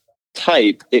EMF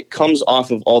type, it comes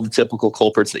off of all the typical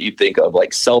culprits that you think of,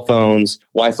 like cell phones,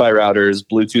 Wi-Fi routers,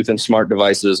 Bluetooth and smart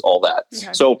devices, all that. Okay.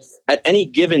 So at any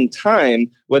given time,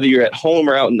 whether you're at home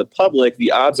or out in the public, the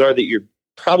odds are that you're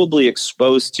probably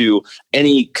exposed to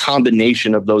any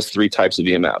combination of those 3 types of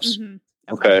EMFs.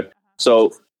 Okay.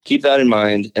 So keep that in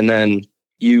mind. And then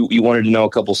you wanted to know a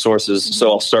couple sources.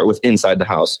 So I'll start with inside the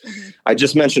house. I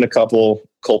just mentioned a couple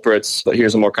culprits, but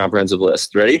here's a more comprehensive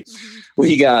list. Ready?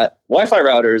 We got Wi-Fi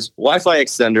routers, Wi-Fi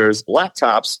extenders,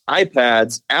 laptops,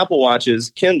 iPads, Apple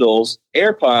Watches, Kindles,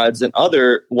 AirPods, and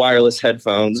other wireless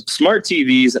headphones, smart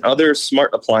TVs and other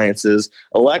smart appliances,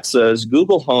 Alexas,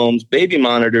 Google Homes, baby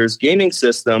monitors, gaming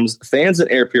systems, fans and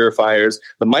air purifiers,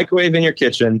 the microwave in your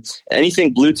kitchen,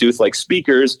 anything Bluetooth like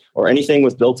speakers, or anything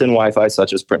with built-in Wi-Fi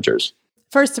such as printers.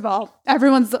 First of all, I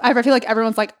feel like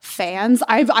everyone's like fans.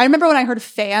 I remember when I heard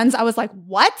fans, I was like,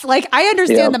 what? Like, I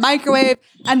understand the microwave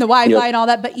and the Wi-Fi and all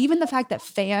that, but even the fact that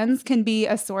fans can be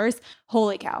a source,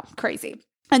 holy cow, crazy.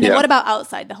 And then what about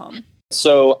outside the home?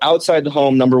 So outside the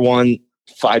home, number one,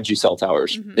 5G cell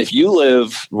towers. If you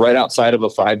live right outside of a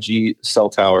 5G cell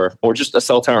tower, or just a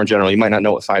cell tower in general, you might not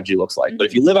know what 5G looks like. But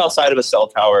if you live outside of a cell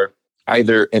tower,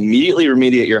 either immediately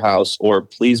remediate your house or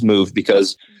please move,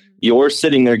 because you're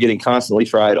sitting there getting constantly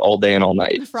fried all day and all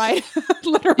night. Fried,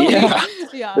 literally. Yeah.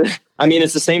 I mean,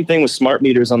 it's the same thing with smart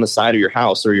meters on the side of your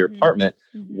house or your apartment.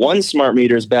 One smart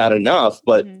meter is bad enough,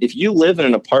 but if you live in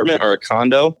an apartment or a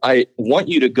condo, I want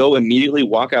you to go immediately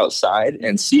walk outside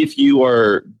and see if you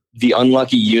are the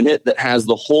unlucky unit that has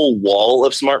the whole wall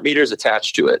of smart meters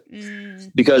attached to it.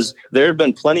 Because there have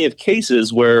been plenty of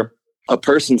cases where a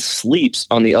person sleeps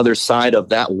on the other side of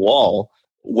that wall,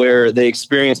 where they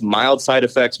experience mild side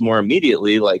effects more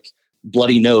immediately, like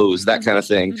bloody nose, that kind of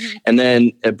thing, and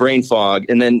then a brain fog.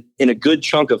 And then in a good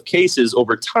chunk of cases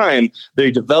over time,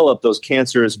 they develop those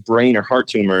cancerous brain or heart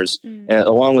tumors,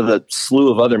 along with a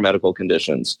slew of other medical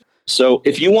conditions. So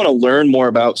if you want to learn more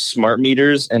about smart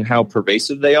meters and how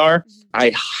pervasive they are,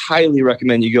 I highly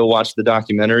recommend you go watch the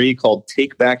documentary called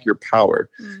Take Back Your Power.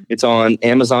 It's on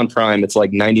Amazon Prime. It's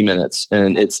like 90 minutes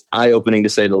and it's eye-opening to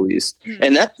say the least.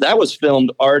 And that was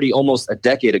filmed already almost a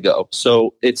decade ago.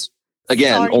 So it's,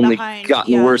 again, only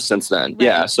gotten worse since then. Right.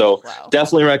 Yeah. So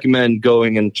definitely recommend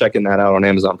going and checking that out on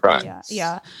Amazon Prime.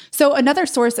 Yeah. So another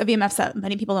source of EMFs that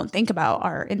many people don't think about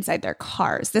are inside their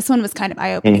cars. This one was kind of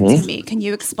eye-opening to me. Can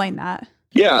you explain that?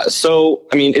 Yeah. So,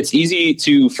 I mean, it's easy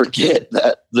to forget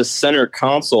that the center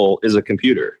console is a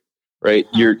computer, right?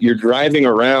 You're driving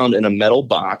around in a metal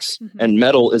box, and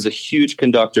metal is a huge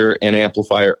conductor and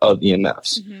amplifier of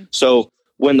EMFs. So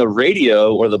when the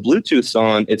radio or the Bluetooth's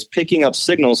on, it's picking up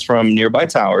signals from nearby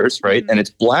towers, right? And it's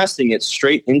blasting it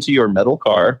straight into your metal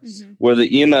car, where the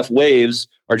EMF waves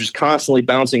are just constantly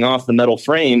bouncing off the metal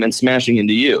frame and smashing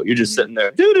into you. You're just sitting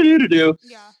there, do-do-do-do-do.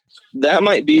 That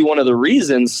might be one of the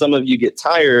reasons some of you get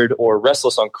tired or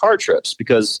restless on car trips,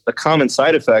 because a common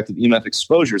side effect of EMF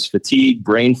exposure is fatigue,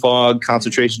 brain fog,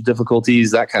 concentration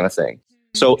difficulties, that kind of thing.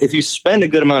 So if you spend a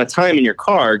good amount of time in your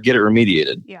car, get it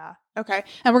remediated. Yeah. Okay.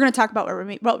 And we're going to talk about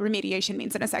what remediation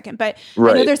means in a second. But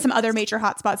I know there's some other major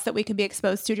hotspots that we can be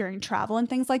exposed to during travel and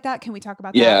things like that. Can we talk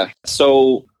about that? Yeah.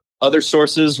 So other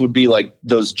sources would be like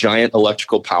those giant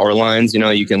electrical power lines. You know,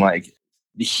 you can like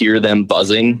hear them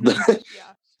buzzing.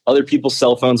 Other people's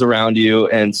cell phones around you,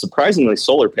 and surprisingly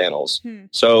solar panels.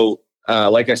 So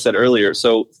like I said earlier,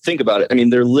 so think about it. I mean,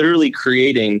 they're literally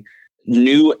creating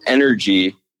new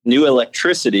energy, new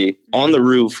electricity on the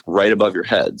roof right above your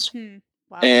heads.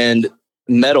 Wow. And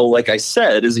metal, like I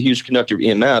said, is a huge conductor of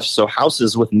EMFs. So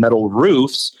houses with metal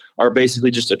roofs are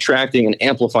basically just attracting and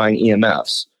amplifying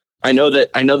EMFs. I know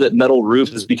that metal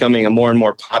roof is becoming a more and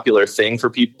more popular thing for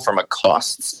people from a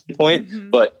cost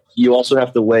standpoint, but you also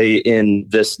have to weigh in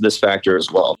this factor as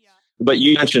well. But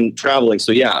you mentioned traveling.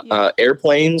 So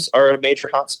airplanes are a major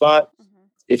hotspot.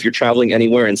 If you're traveling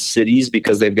anywhere in cities,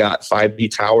 because they've got 5G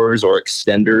towers or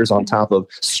extenders on top of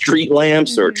street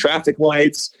lamps or traffic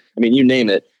lights, I mean, you name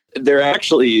it. They're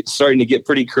actually starting to get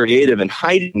pretty creative in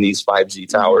hiding these 5G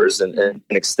towers and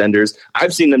extenders.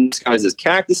 I've seen them disguised as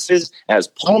cactuses, as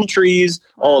palm trees,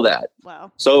 all that.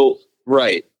 Wow. So,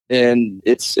 right. And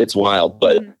it's wild.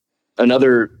 But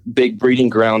another big breeding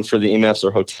ground for the EMFs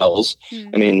are hotels.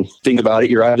 I mean, think about it.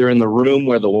 You're either in the room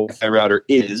where the Wi-Fi router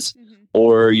is,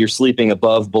 or you're sleeping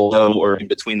above, below, or in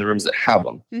between the rooms that have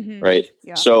them, right?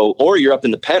 Yeah. So, or you're up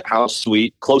in the penthouse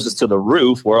suite closest to the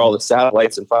roof where all the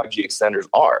satellites and 5G extenders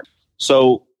are.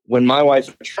 So when my wife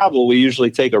and I travel, we usually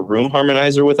take a room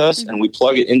harmonizer with us and we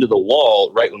plug it into the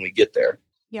wall right when we get there.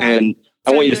 Yeah. And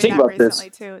I want you to think about this.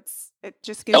 Too. It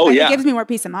just gives me more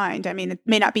peace of mind. I mean, it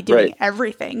may not be doing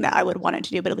everything that I would want it to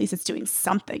do, but at least it's doing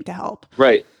something to help.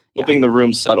 Right. Helping the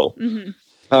room settle.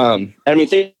 I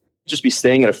mean, just be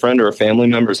staying at a friend or a family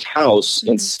member's house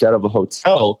instead of a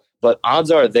hotel, but odds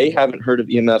are they haven't heard of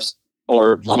EMFs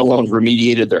or let alone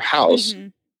remediated their house,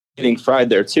 getting fried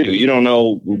there too. You don't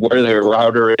know where their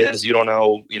router is. You don't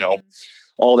know,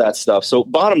 all that stuff. So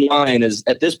bottom line is,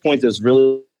 at this point, there's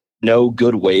really no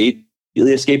good way to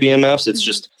escape EMFs. It's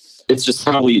just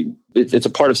how it's a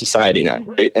part of society now,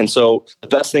 right? And so the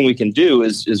best thing we can do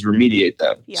is remediate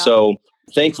them. Yeah. So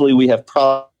thankfully we have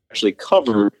actually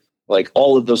covered like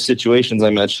all of those situations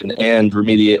I mentioned and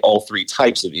remediate all three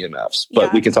types of EMFs.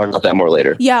 But we can talk about that more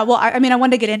later. Yeah, well, I mean, I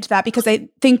wanted to get into that because I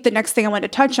think the next thing I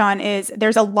wanted to touch on is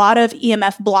there's a lot of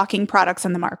EMF blocking products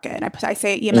on the market. And I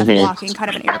say EMF blocking kind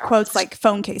of in air quotes, like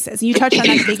phone cases. You touched on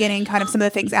that at the beginning, kind of some of the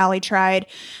things Allie tried.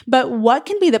 But what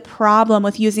can be the problem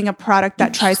with using a product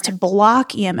that tries to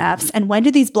block EMFs? And when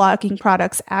do these blocking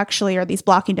products actually, or these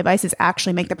blocking devices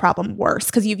actually make the problem worse?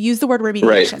 Because you've used the word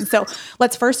remediation. Right. So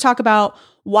let's first talk about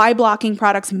why blocking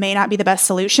products may not be the best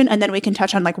solution, and then we can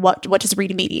touch on like what does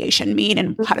remediation mean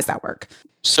and how does that work?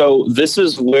 So this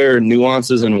is where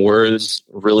nuances and words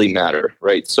really matter,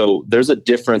 right? So there's a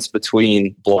difference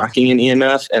between blocking an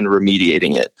EMF and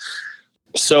remediating it.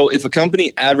 So if a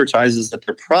company advertises that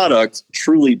their product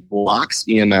truly blocks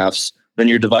EMFs, then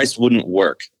your device wouldn't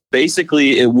work.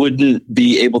 Basically, it wouldn't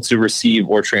be able to receive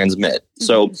or transmit.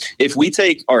 So if we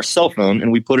take our cell phone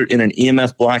and we put it in an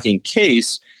EMF blocking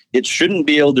case, it shouldn't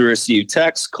be able to receive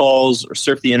texts, calls, or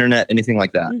surf the internet, anything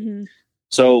like that.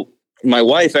 So my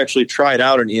wife actually tried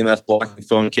out an EMF blocking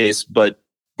phone case, but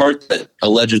part that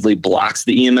allegedly blocks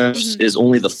the EMFs is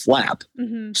only the flap.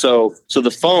 So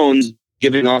the phone's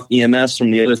giving off EMFs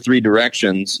from the other three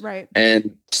directions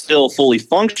and still fully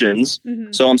functions.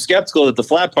 So I'm skeptical that the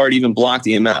flap part even blocked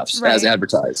EMFs as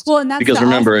advertised. Well, and that's because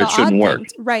remember, it shouldn't work.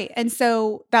 Right. And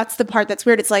so that's the part that's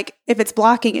weird. It's like if it's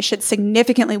blocking, it should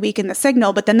significantly weaken the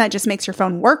signal, but then that just makes your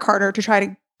phone work harder to try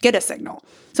to get a signal.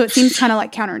 So it seems kind of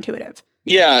like counterintuitive.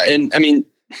 Yeah. And I mean,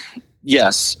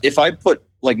 yes, if I put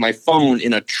like my phone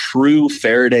in a true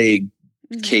Faraday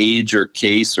cage or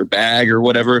case or bag or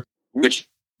whatever, which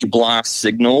blocks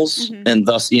signals and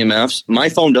thus EMFs, my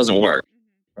phone doesn't work.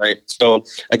 Right. So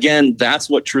again, that's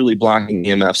what truly blocking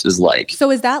EMFs is like. So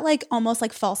is that like almost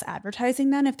like false advertising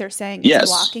then if they're saying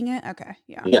it's blocking it? Okay.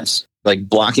 Yeah. Yes. Like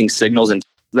blocking signals, and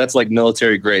that's like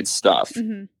military grade stuff.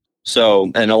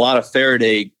 So, and a lot of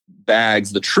Faraday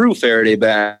bags, the true Faraday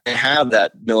bag, have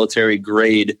that military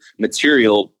grade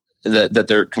material that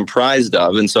they're comprised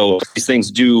of. And so these things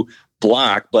do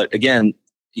block, but again,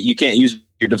 you can't use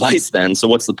your device then. So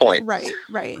what's the point?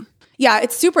 Right. Yeah,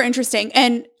 it's super interesting.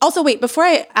 And also, wait, before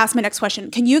I ask my next question,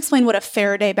 can you explain what a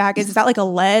Faraday bag is? Is that like a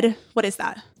lead? What is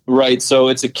that? Right. So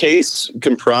it's a case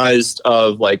comprised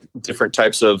of like different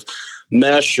types of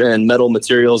mesh and metal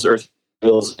materials, earth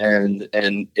materials, and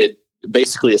it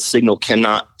basically a signal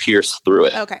cannot pierce through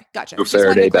it. Okay, gotcha. Just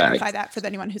Faraday bag. Clarify that for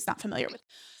anyone who's not familiar with.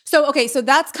 So, okay, so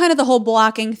that's kind of the whole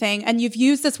blocking thing. And you've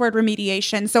used this word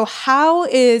remediation. So how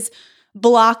is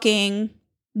blocking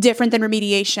different than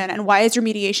remediation, and why is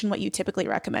remediation what you typically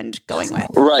recommend going with?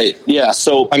 Right. Yeah.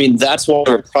 So, I mean, that's why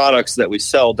our products that we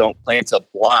sell don't plan to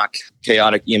block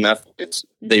chaotic EMF waves.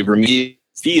 They remediate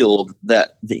field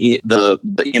that the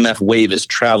EMF wave is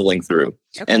traveling through.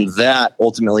 Okay. And that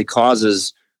ultimately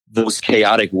causes those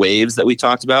chaotic waves that we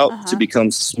talked about to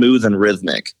become smooth and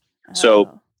rhythmic.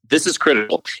 So this is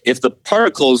critical. If the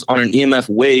particles on an EMF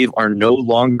wave are no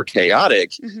longer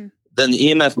chaotic, then the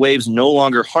EMF wave's no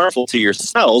longer harmful to your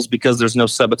cells because there's no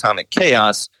subatomic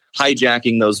chaos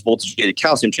hijacking those voltage-gated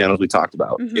calcium channels we talked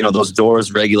about. You know, those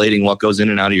doors regulating what goes in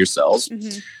and out of your cells.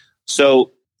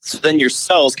 So then your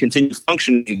cells continue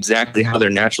functioning exactly how they're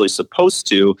naturally supposed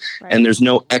to, and there's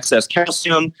no excess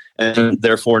calcium and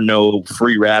therefore no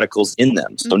free radicals in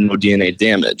them, so no DNA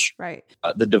damage.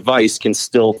 The device can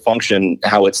still function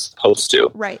how it's supposed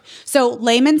to. So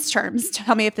layman's terms,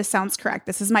 tell me if this sounds correct.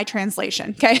 This is my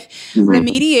translation, okay?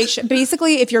 Remediation,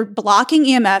 basically, if you're blocking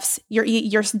EMFs,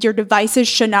 your devices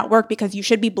should not work because you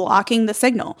should be blocking the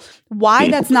signal. Why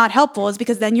that's not helpful is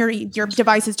because then your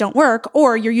devices don't work,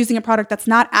 or you're using a product that's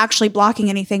not actually blocking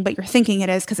anything, but you're thinking it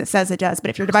is because it says it does. But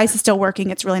if your device is still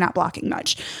working, it's really not blocking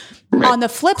much. On the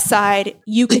flip side, a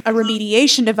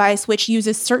remediation device, which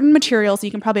uses certain materials,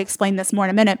 you can probably explain this more in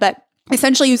a minute, but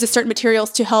essentially uses certain materials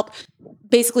to help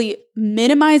basically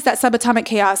minimize that subatomic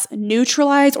chaos,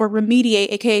 neutralize or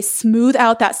remediate, aka smooth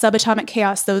out that subatomic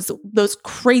chaos, those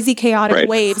crazy chaotic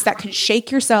waves that can shake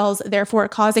your cells, therefore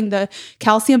causing the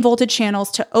calcium voltage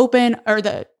channels to open, or is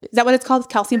that what it's called?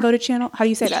 Calcium voltage channel? How do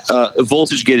you say that?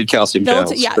 Voltage gated calcium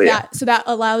channels. So that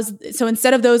allows, so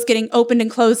instead of those getting opened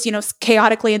and closed,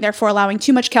 chaotically, and therefore allowing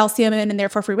too much calcium in and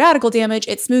therefore free radical damage,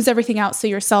 it smooths everything out so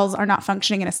your cells are not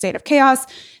functioning in a state of chaos.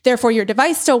 Therefore, your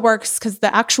device still works because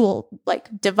the actual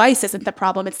device isn't the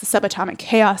problem. It's the subatomic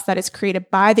chaos that is created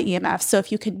by the EMF. So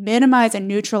if you can minimize and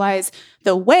neutralize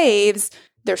the waves,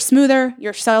 they're smoother,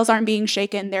 your cells aren't being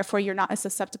shaken, therefore you're not as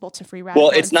susceptible to free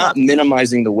radicals. Well, it's not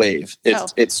minimizing the wave.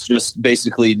 It's just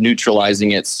basically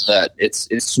neutralizing it so that it's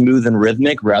smooth and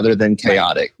rhythmic rather than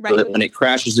chaotic. So that when it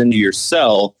crashes into your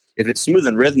cell, if it's smooth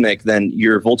and rhythmic, then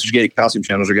your voltage-gated calcium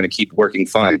channels are going to keep working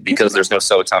fine because there's no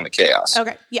subatomic chaos.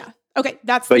 Okay, yeah. Okay,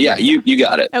 But yeah, you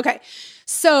got it. Okay.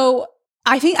 So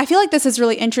I feel like this is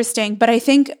really interesting, but I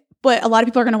think what a lot of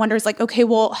people are going to wonder is like, okay,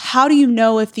 well, how do you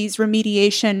know if these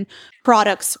remediation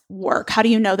products work? How do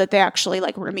you know that they actually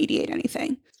remediate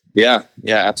anything? Yeah,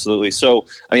 absolutely. So,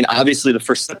 I mean, obviously the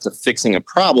first step to fixing a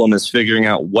problem is figuring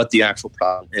out what the actual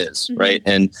problem is, right?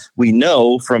 And we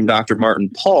know from Dr. Martin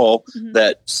Pall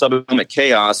that subatomic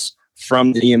chaos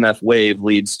from the EMF wave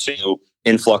leads to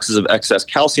influxes of excess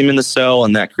calcium in the cell,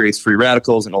 and that creates free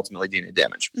radicals and ultimately DNA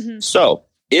damage. So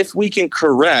if we can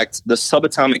correct the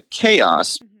subatomic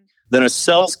chaos, then a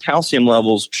cell's calcium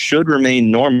levels should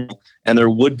remain normal and there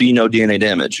would be no DNA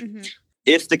damage.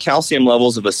 If the calcium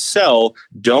levels of a cell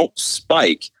don't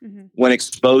spike when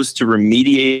exposed to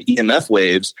remediate EMF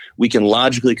waves, we can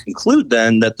logically conclude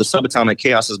then that the subatomic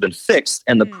chaos has been fixed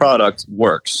and the product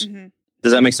works.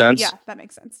 Does that make sense? Yeah, that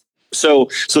makes sense. So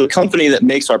the company that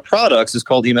makes our products is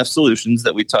called EMF Solutions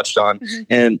that we touched on,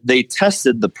 and they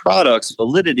tested the product's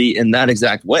validity in that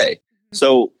exact way.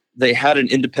 So they had an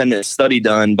independent study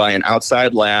done by an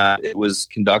outside lab. It was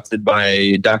conducted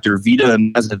by Dr. Vida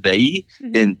Mazavei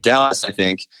in Dallas, I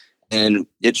think, and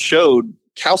it showed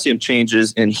calcium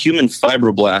changes in human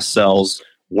fibroblast cells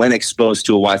when exposed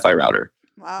to a Wi-Fi router.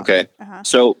 Wow. Okay.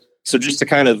 So just to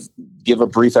kind of give a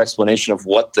brief explanation of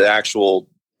what the actual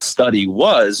study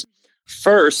was,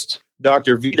 first,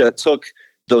 Dr. Vida took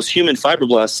those human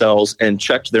fibroblast cells and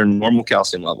checked their normal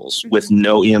calcium levels with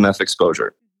no EMF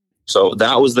exposure. So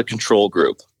that was the control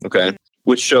group, okay,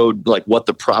 which showed like what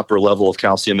the proper level of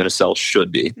calcium in a cell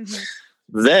should be.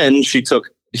 Then she took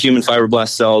human fibroblast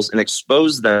cells and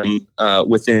exposed them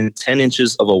within 10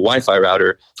 inches of a Wi-Fi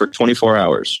router for 24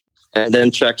 hours and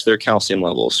then checked their calcium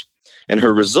levels. And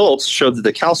her results showed that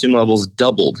the calcium levels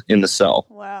doubled in the cell.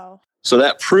 Wow. So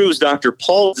that proves Dr.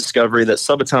 Paul's discovery that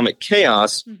subatomic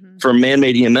chaos from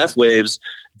man-made EMF waves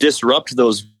disrupt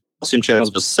those calcium channels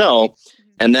of a cell,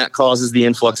 and that causes the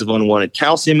influx of unwanted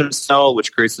calcium in the cell,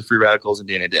 which creates the free radicals and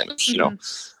DNA damage. You know,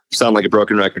 sound like a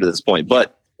broken record at this point.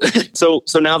 But so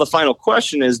now the final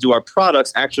question is, do our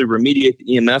products actually remediate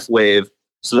the EMF wave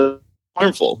so that it's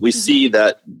harmful? We see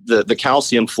that the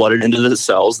calcium flooded into the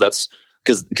cells. That's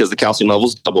because the calcium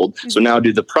levels doubled. So now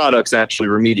do the products actually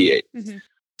remediate?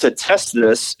 To test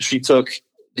this, she took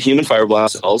human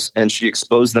fibroblast cells and she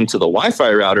exposed them to the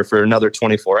Wi-Fi router for another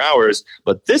 24 hours.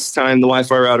 But this time the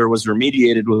Wi-Fi router was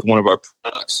remediated with one of our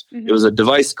products. It was a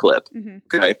device clip.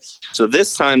 Okay. So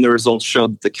this time the results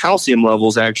showed that the calcium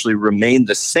levels actually remained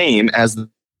the same as the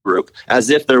group, as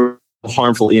if there were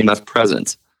harmful EMF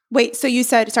present. Wait, so you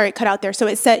said, sorry, cut out there. So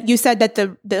you said that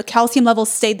the calcium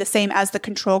levels stayed the same as the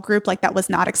control group, like that was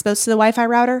not exposed to the Wi-Fi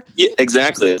router? Yeah,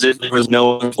 exactly. As if there was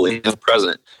no harmful EMF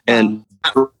present. And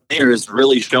that right there is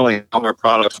really showing how our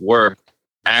products work,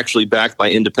 actually backed by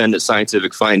independent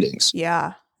scientific findings.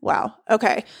 Yeah. Wow.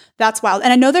 Okay. That's wild.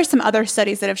 And I know there's some other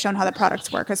studies that have shown how the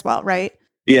products work as well, right?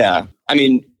 Yeah. I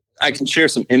mean, I can share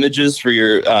some images for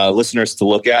your listeners to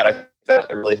look at. I think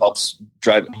that really helps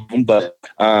drive it home. But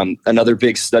another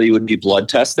big study would be blood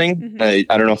testing. I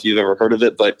don't know if you've ever heard of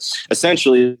it, but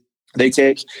essentially they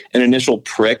take an initial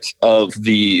prick of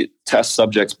the test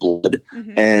subject's blood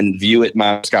and view it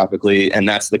microscopically, and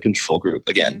that's the control group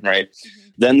again, right?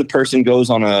 Then the person goes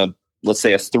on let's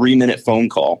say a 3-minute phone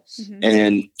call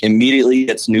and immediately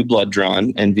gets new blood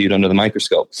drawn and viewed under the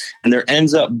microscope. And there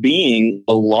ends up being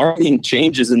alarming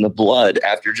changes in the blood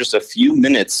after just a few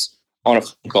minutes on a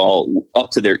phone call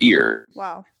up to their ear.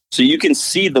 Wow. So you can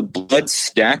see the blood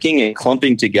stacking and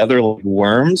clumping together like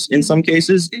worms in some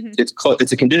cases.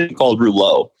 It's a condition called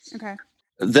rouleau. Okay.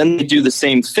 Then they do the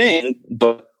same thing,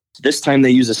 but this time they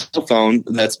use a cell phone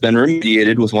that's been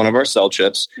remediated with one of our cell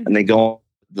chips, and they go on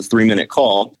the 3-minute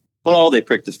call. Well, they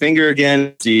prick the finger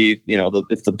again, see,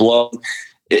 if the blood,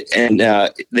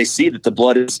 they see that the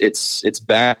blood it's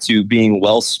back to being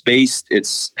well spaced.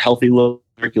 It's healthy low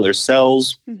circular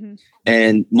cells.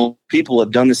 And most people have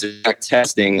done this exact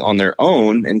testing on their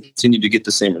own and continue to get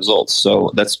the same results.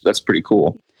 So that's pretty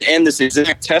cool. And this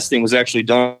exact testing was actually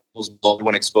done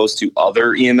when exposed to other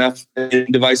EMF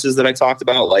devices that I talked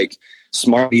about, like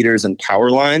smart meters and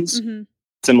power lines.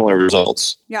 Similar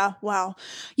results. Yeah. Wow.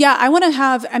 Yeah.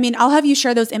 I'll have you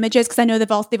share those images because I know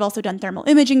they've also done thermal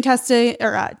imaging testing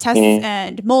or tests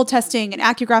and mold testing and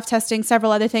actigraph testing,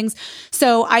 several other things.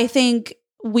 So I think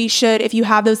we should, if you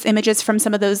have those images from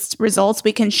some of those results,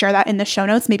 we can share that in the show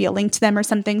notes, maybe a link to them or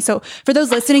something. So for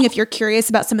those listening, if you're curious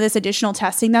about some of this additional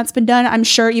testing that's been done, I'm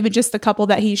sure even just the couple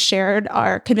that he shared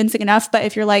are convincing enough. But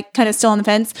if you're like kind of still on the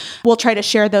fence, we'll try to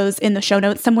share those in the show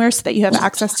notes somewhere so that you have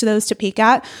access to those to peek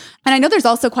at. And I know there's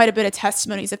also quite a bit of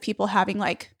testimonies of people having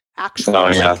like actual,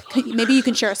 maybe you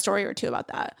can share a story or two about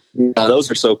that.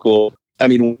 Those are so cool. I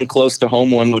mean, one close to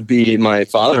home one would be my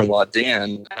father-in-law,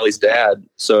 Dan, Allie's dad.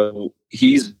 So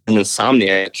he's an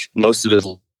insomniac most of his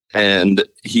life, and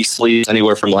he sleeps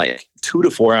anywhere from like 2 to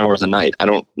 4 hours a night. I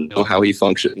don't know how he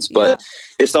functions, but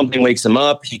if something wakes him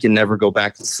up, he can never go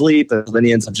back to sleep. And then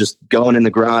he ends up just going in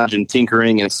the garage and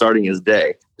tinkering and starting his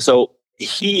day. So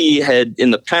he had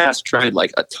in the past tried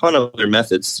like a ton of other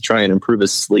methods to try and improve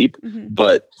his sleep,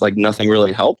 but like nothing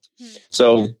really helped.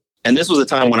 So, and this was a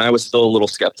time when I was still a little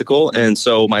skeptical. And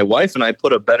so my wife and I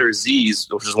put a Better Z's,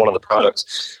 which is one of the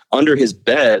products, under his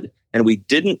bed, and we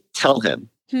didn't tell him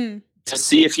to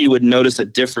see if he would notice a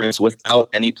difference without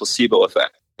any placebo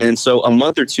effect. And so a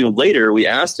month or two later, we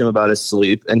asked him about his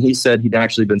sleep, and he said he'd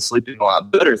actually been sleeping a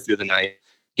lot better through the night,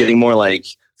 getting more like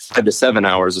 5 to 7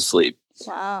 hours of sleep.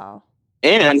 Wow.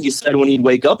 And he said when he'd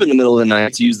wake up in the middle of the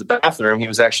night to use the bathroom, he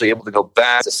was actually able to go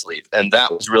back to sleep. And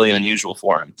that was really unusual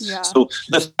for him. Yeah. So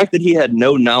the fact that he had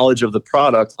no knowledge of the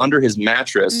product under his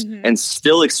mattress and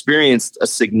still experienced a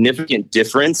significant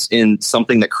difference in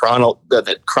something that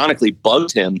chronically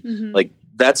bugged him, like,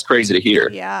 that's crazy to hear.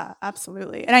 Yeah,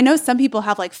 absolutely. And I know some people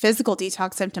have like physical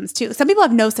detox symptoms too. Some people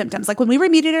have no symptoms. Like when we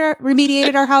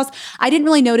remediated our house, I didn't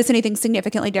really notice anything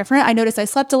significantly different. I noticed I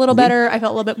slept a little better. I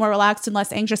felt a little bit more relaxed and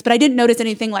less anxious, but I didn't notice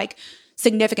anything like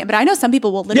significant. But I know some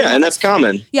people will literally. Yeah, and that's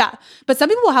common. Yeah. But some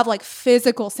people will have like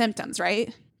physical symptoms,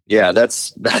 right? Yeah,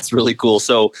 that's really cool.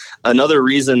 So another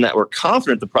reason that we're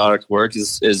confident the product works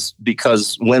is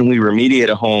because when we remediate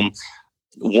a home,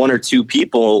 1 or 2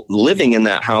 people living in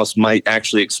that house might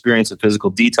actually experience a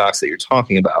physical detox that you're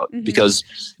talking about, because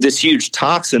this huge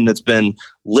toxin that's been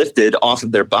lifted off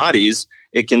of their bodies,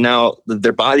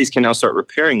 their bodies can now start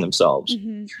repairing themselves.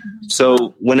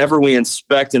 So whenever we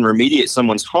inspect and remediate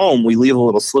someone's home, we leave a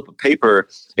little slip of paper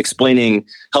explaining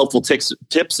helpful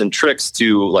tips and tricks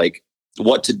to like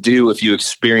what to do if you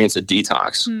experience a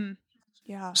detox.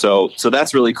 Yeah. So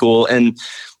that's really cool.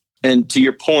 And to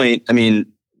your point, I mean,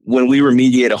 when we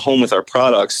remediate a home with our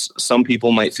products, some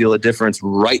people might feel a difference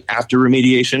right after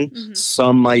remediation.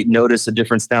 Some might notice a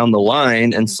difference down the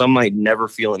line, and some might never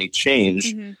feel any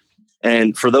change.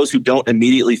 And for those who don't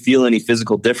immediately feel any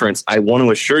physical difference, I want to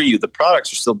assure you the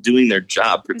products are still doing their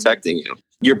job protecting you.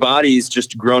 Your body's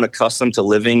just grown accustomed to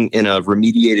living in a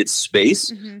remediated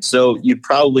space. So you'd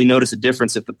probably notice a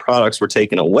difference if the products were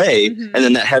taken away and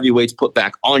then that heavy weight's put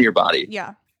back on your body.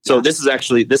 Yeah. So this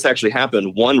actually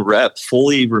happened. One rep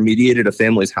fully remediated a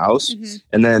family's house.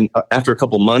 And then after a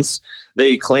couple months,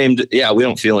 they claimed, yeah, we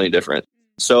don't feel any different.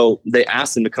 So they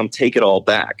asked him to come take it all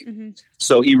back.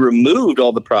 So he removed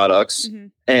all the products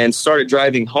and started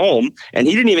driving home. And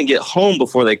he didn't even get home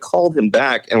before they called him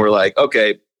back and were like,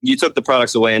 okay, you took the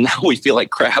products away and now we feel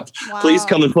like crap. Wow. Please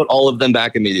come and put all of them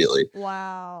back immediately.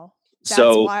 Wow. That's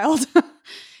wild.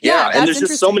 Yeah. And there's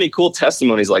just so many cool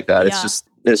testimonies like that. Yeah.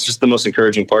 It's just the most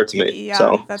encouraging part to me.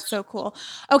 Yeah, that's so cool.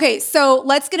 Okay, so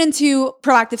let's get into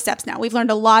proactive steps now. We've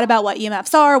learned a lot about what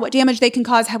EMFs are, what damage they can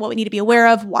cause, what we need to be aware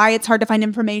of, why it's hard to find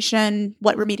information,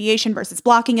 what remediation versus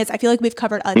blocking is. I feel like we've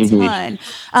covered a ton.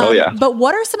 But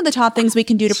what are some of the top things we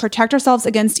can do to protect ourselves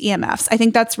against EMFs? I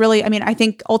think that's really, I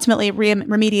think ultimately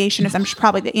remediation is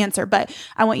probably the answer, but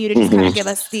I want you to just kind of give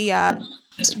us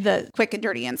the quick and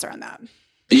dirty answer on that.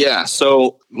 Yeah.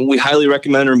 So we highly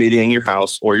recommend remediating your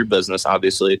house or your business,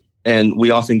 obviously. And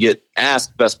we often get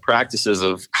asked best practices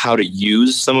of how to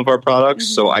use some of our products.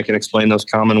 So I can explain those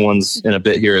common ones in a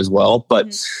bit here as well.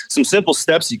 But some simple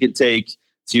steps you can take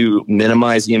to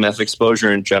minimize EMF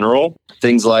exposure in general.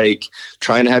 Things like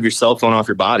trying to have your cell phone off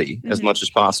your body as much as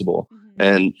possible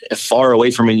and far away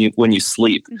from you when you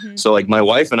sleep. So like my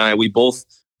wife and I, we both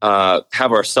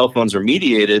have our cell phones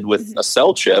remediated with a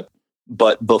cell chip.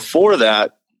 But before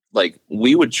that, like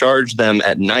we would charge them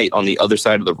at night on the other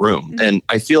side of the room. And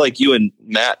I feel like you and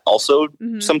Matt also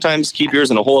sometimes keep yours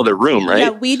in a whole other room, right? Yeah,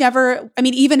 we never,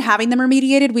 even having them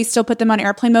remediated, we still put them on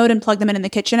airplane mode and plug them in the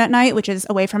kitchen at night, which is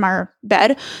away from our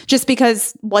bed, just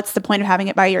because what's the point of having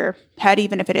it by your head,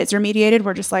 even if it is remediated?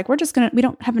 We're just we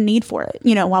don't have a need for it,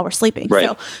 while we're sleeping.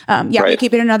 Right. So we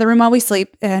keep it in another room while we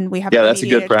sleep and we have that's a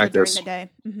good practice during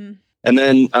the day. And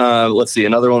then let's see,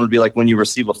 another one would be like when you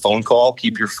receive a phone call,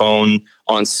 keep your phone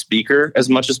on speaker as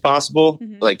much as possible,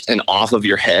 like and off of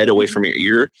your head, away from your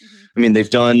ear. They've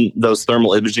done those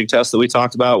thermal imaging tests that we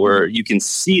talked about where you can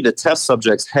see the test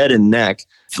subject's head and neck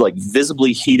like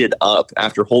visibly heated up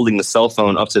after holding the cell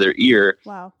phone up to their ear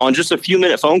on just a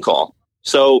few-minute phone call.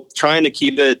 So trying to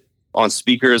keep it on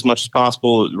speaker as much as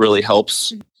possible really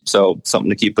helps. So something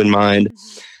to keep in mind.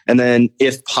 And then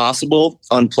if possible,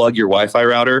 unplug your Wi-Fi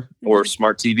router or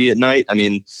smart TV at night.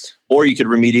 Or you could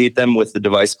remediate them with the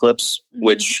device clips,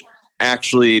 which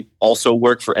actually also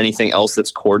work for anything else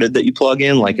that's corded that you plug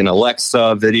in, like an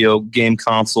Alexa, video game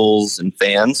consoles, and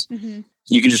fans.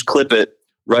 You can just clip it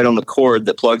right on the cord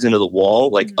that plugs into the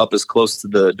wall, like up as close to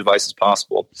the device as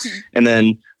possible. And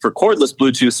then for cordless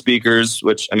Bluetooth speakers,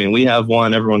 which, we have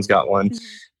one, everyone's got one.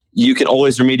 You can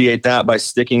always remediate that by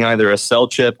sticking either a cell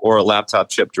chip or a laptop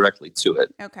chip directly to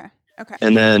it. Okay. Okay.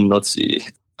 And then let's see.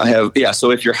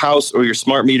 So if your house or your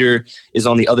smart meter is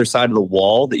on the other side of the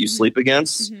wall that you sleep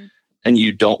against, and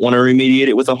you don't want to remediate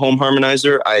it with a home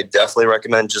harmonizer, I definitely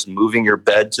recommend just moving your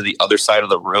bed to the other side of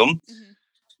the room.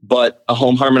 But a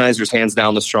home harmonizer is hands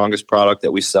down the strongest product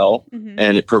that we sell,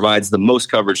 and it provides the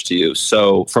most coverage to you.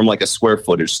 So from like a square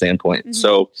footage standpoint.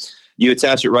 So you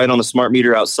attach it right on the smart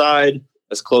meter outside,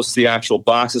 as close to the actual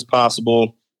box as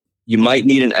possible. You might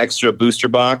need an extra booster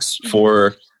box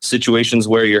for situations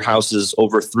where your house is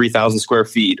over 3,000 square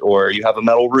feet, or you have a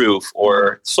metal roof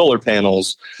or solar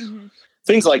panels.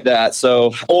 Things like that.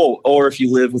 So, or if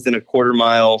you live within a quarter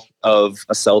mile of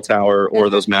a cell tower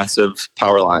or those massive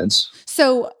power lines.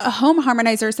 So a home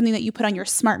harmonizer is something that you put on your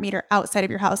smart meter outside of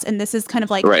your house. And this is kind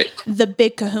of like the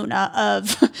big kahuna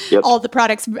of all the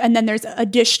products. And then there's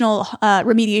additional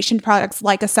remediation products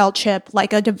like a cell chip,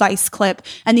 like a device clip,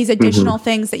 and these additional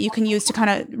things that you can use to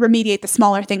kind of remediate the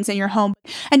smaller things in your home.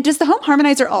 And does the home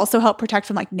harmonizer also help protect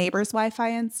from like neighbors' Wi-Fi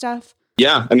and stuff?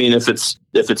 Yeah. I mean, if it's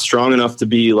strong enough to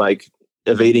be like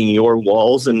evading your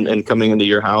walls and coming into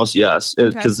your house, yes.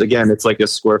 Because again, it's like a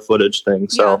square footage thing.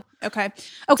 So okay.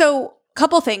 Oh, so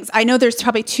couple things. I know there's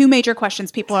probably two major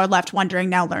questions people are left wondering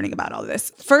now learning about all this.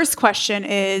 First question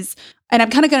is, and I'm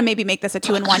kind of going to maybe make this a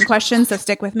 2-in-1 question, so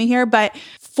stick with me here. But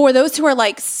for those who are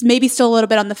like maybe still a little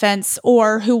bit on the fence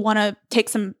or who want to take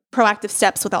some proactive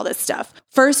steps with all this stuff,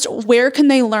 first, where can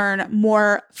they learn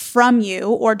more from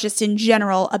you or just in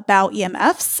general about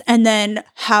EMFs? And then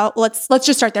let's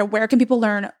just start there. Where can people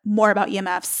learn more about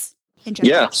EMFs in general?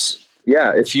 Yes.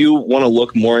 Yeah, if you want to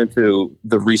look more into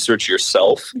the research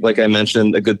yourself, like I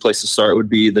mentioned, a good place to start would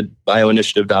be the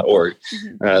bioinitiative.org.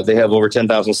 They have over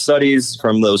 10,000 studies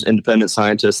from those independent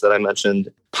scientists that I mentioned.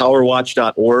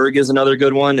 Powerwatch.org is another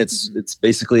good one. It's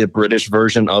basically a British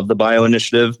version of the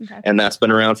bioinitiative, and that's been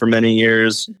around for many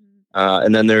years.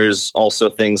 And then there's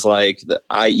also things like the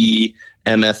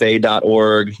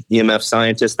IEMFA.org,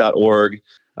 EMFscientist.org,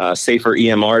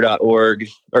 saferemr.org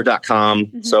or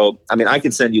 .com. So, I mean, I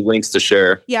can send you links to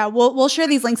share. Yeah, we'll share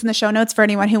these links in the show notes for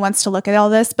anyone who wants to look at all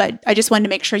this. But I just wanted to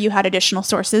make sure you had additional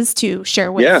sources to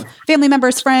share with family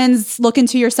members, friends, look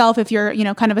into yourself if you're,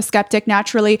 kind of a skeptic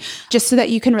naturally, just so that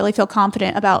you can really feel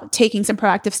confident about taking some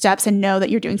proactive steps and know that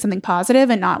you're doing something positive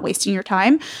and not wasting your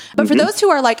time. But for those who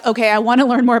are like, okay, I want to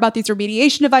learn more about these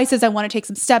remediation devices. I want to take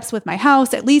some steps with my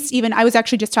house. At least even I was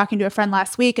actually just talking to a friend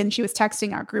last week and she was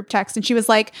texting our group text and she was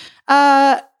like,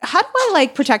 how do I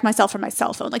like protect myself from my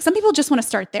cell phone? Like some people just want to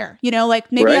start there,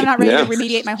 like maybe I'm not ready to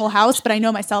remediate my whole house, but I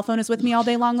know my cell phone is with me all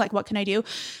day long. Like what can I do?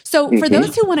 So for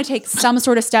those who want to take some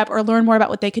sort of step or learn more about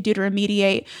what they could do to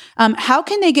remediate, how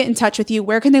can they get in touch with you?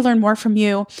 Where can they learn more from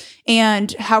you?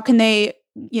 And how can they,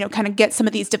 kind of get some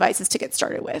of these devices to get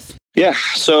started with? Yeah.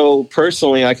 So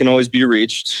personally, I can always be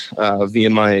reached via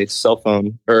my cell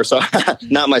phone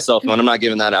not my cell phone. I'm not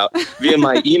giving that out via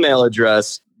my email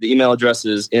address. The email address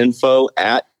is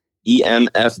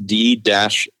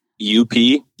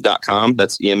info@emfd-up.com.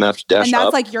 That's EMF-up. And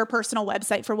that's like your personal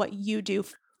website for what you do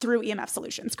through EMF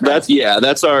Solutions, correct?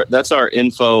 That's our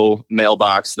info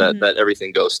mailbox that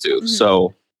everything goes to.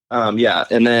 So,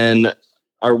 and then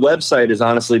our website is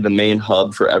honestly the main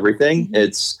hub for everything.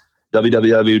 It's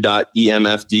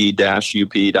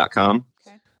www.emfd-up.com.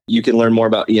 You can learn more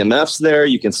about EMFs there.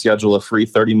 You can schedule a free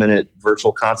 30-minute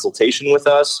virtual consultation with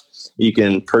us. You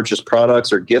can purchase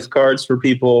products or gift cards for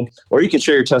people, or you can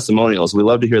share your testimonials. We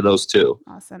love to hear those too.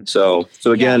 Awesome. So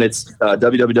again, it's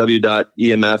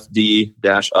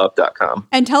www.emfd-up.com.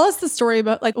 And tell us the story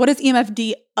about what does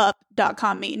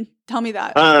emfdup.com mean? Tell me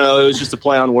that. I don't know. It was just a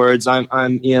play on words. I'm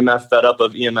EMF fed up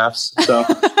of EMFs. So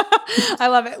I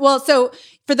love it. Well, so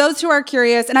for those who are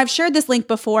curious, and I've shared this link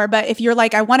before, but if you're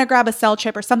like, I want to grab a cell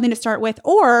chip or something to start with,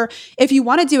 or if you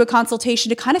want to do a consultation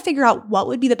to kind of figure out what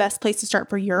would be the best place to start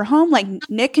for your home, like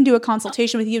Nick can do a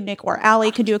consultation with you, Nick or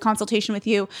Allie can do a consultation with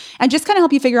you, and just kind of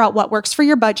help you figure out what works for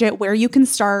your budget, where you can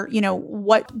start,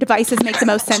 what devices make the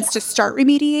most sense to start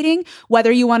remediating,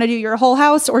 whether you want to do your whole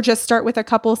house or just start with a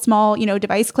couple small,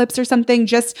 device clips or something,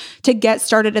 just to get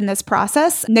started in this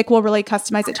process. Nick will really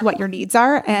customize it to what your needs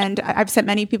are. And I've sent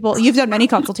many people, you've done many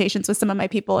consultations with some of my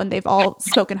people and they've all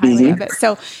spoken highly of it.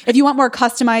 So if you want more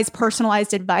customized,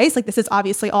 personalized advice, like this is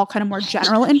obviously all kind of more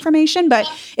general information, but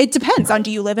it depends on, do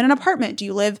you live in an apartment? Do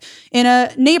you live in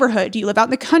a neighborhood? Do you live out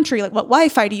in the country? Like what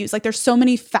Wi-Fi do you use? Like there's so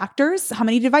many factors. How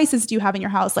many devices do you have in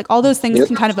your house? Like all those things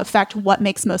can kind of affect what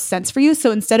makes most sense for you.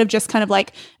 So instead of just kind of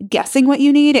like guessing what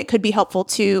you need, it could be helpful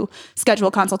to schedule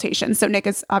a consultation. So Nick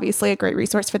is obviously a great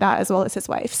resource for that, as well as his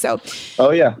wife. So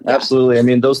absolutely. I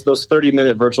mean, those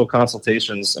 30-minute virtual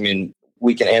consultations, I mean,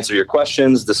 we can answer your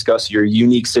questions, discuss your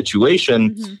unique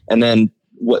situation, and then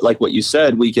what you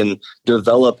said, we can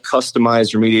develop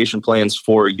customized remediation plans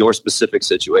for your specific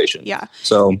situation. Yeah.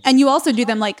 So, and you also do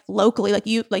them like locally, like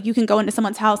you can go into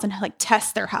someone's house and like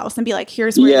test their house and be like,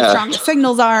 here's where the strongest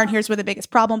signals are and here's where the biggest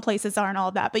problem places are and all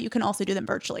of that. But you can also do them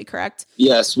virtually, correct?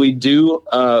 Yes, we do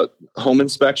home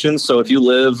inspections. So if you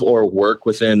live or work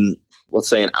within, let's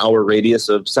say, an hour radius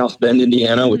of South Bend,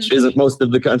 Indiana, which isn't most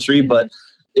of the country, but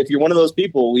if you're one of those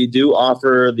people, we do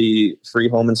offer the free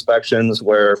home inspections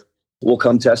where we'll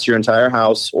come test your entire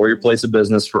house or your place of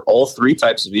business for all 3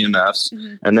 types of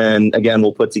EMFs. And then again,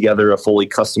 we'll put together a fully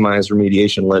customized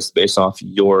remediation list based off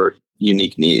your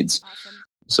unique needs. Awesome.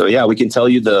 So yeah, we can tell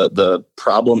you the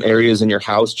problem areas in your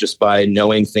house just by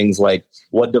knowing things like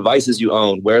what devices you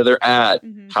own, where they're at,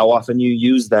 how often you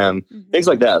use them, things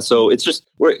like that. So it's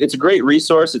a great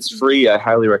resource. It's free. I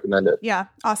highly recommend it. Yeah.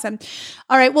 Awesome.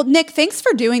 All right. Well, Nick, thanks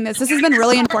for doing this. This has been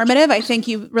really informative. I think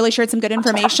you really shared some good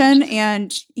information.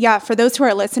 And yeah, for those who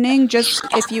are listening, just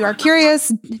if you are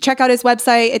curious, check out his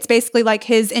website. It's basically like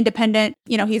his independent,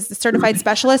 he's a certified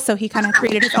specialist. So he kind of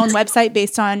created his own website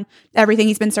based on everything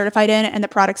he's been certified in and the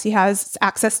products he has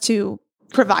access to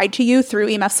provide to you through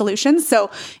EMF Solutions.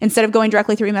 So instead of going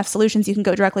directly through EMF Solutions, you can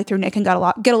go directly through Nick and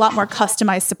get a lot more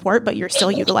customized support, but you're still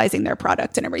utilizing their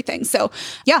product and everything. So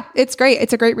yeah, it's great.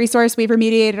 It's a great resource. We've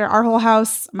remediated our whole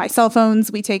house, my cell phones.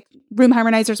 We take room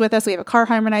harmonizers with us. We have a car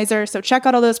harmonizer. So check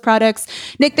out all those products.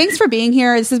 Nick, thanks for being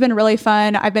here. This has been really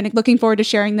fun. I've been looking forward to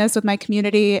sharing this with my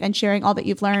community and sharing all that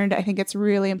you've learned. I think it's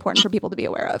really important for people to be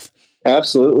aware of.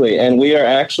 Absolutely. And we are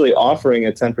actually offering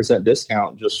a 10%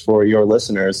 discount just for your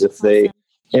listeners. If they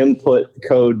input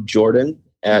code Jordan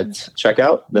at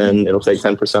checkout, then it'll take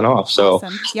 10% off. So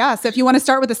awesome. Yeah. So if you want to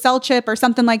start with a cell chip or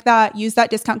something like that, use that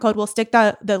discount code. We'll stick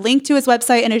the link to his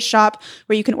website and his shop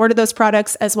where you can order those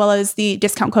products, as well as the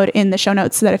discount code in the show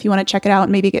notes, so that if you want to check it out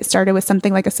and maybe get started with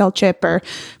something like a cell chip or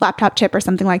laptop chip or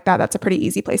something like that, that's a pretty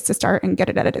easy place to start and get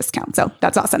it at a discount. So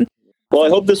that's awesome. Well, I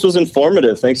hope this was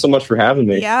informative. Thanks so much for having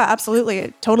me. Yeah, absolutely.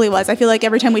 It totally was. I feel like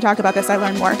every time we talk about this, I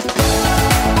learn more.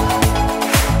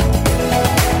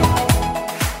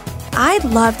 I'd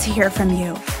love to hear from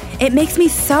you. It makes me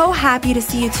so happy to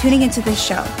see you tuning into this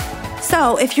show.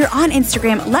 So if you're on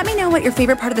Instagram, let me know what your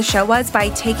favorite part of the show was by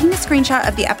taking a screenshot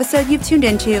of the episode you've tuned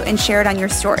into and share it on your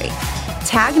story.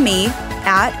 Tag me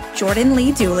at Jordan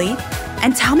Lee Dooley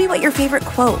and tell me what your favorite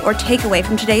quote or takeaway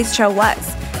from today's show was,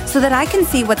 so that I can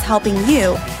see what's helping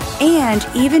you and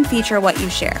even feature what you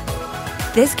share.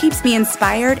 This keeps me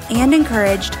inspired and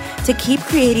encouraged to keep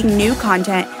creating new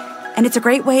content, and it's a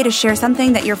great way to share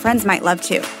something that your friends might love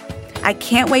too. I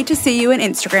can't wait to see you in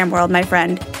Instagram world, my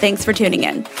friend. Thanks for tuning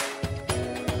in.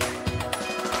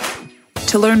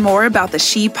 To learn more about the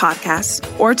She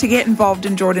Podcast or to get involved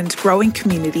in Jordan's growing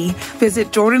community, visit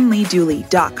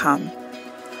jordanleedooley.com.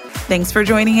 Thanks for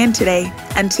joining in today.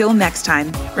 Until next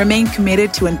time, remain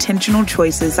committed to intentional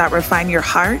choices that refine your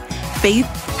heart, faith,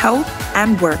 health,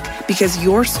 and work, because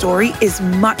your story is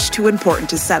much too important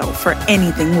to settle for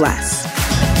anything less.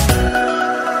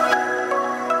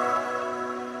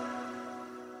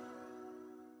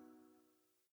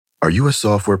 Are you a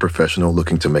software professional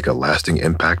looking to make a lasting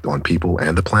impact on people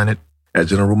and the planet? At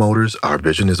General Motors, our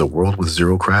vision is a world with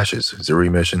zero crashes, zero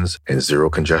emissions, and zero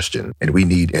congestion. And we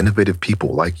need innovative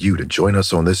people like you to join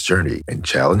us on this journey and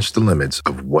challenge the limits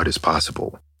of what is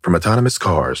possible. From autonomous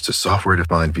cars to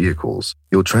software-defined vehicles,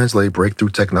 you'll translate breakthrough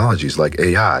technologies like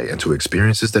AI into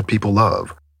experiences that people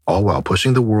love, all while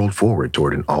pushing the world forward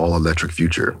toward an all-electric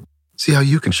future. See how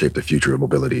you can shape the future of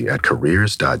mobility at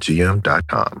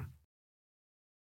careers.gm.com.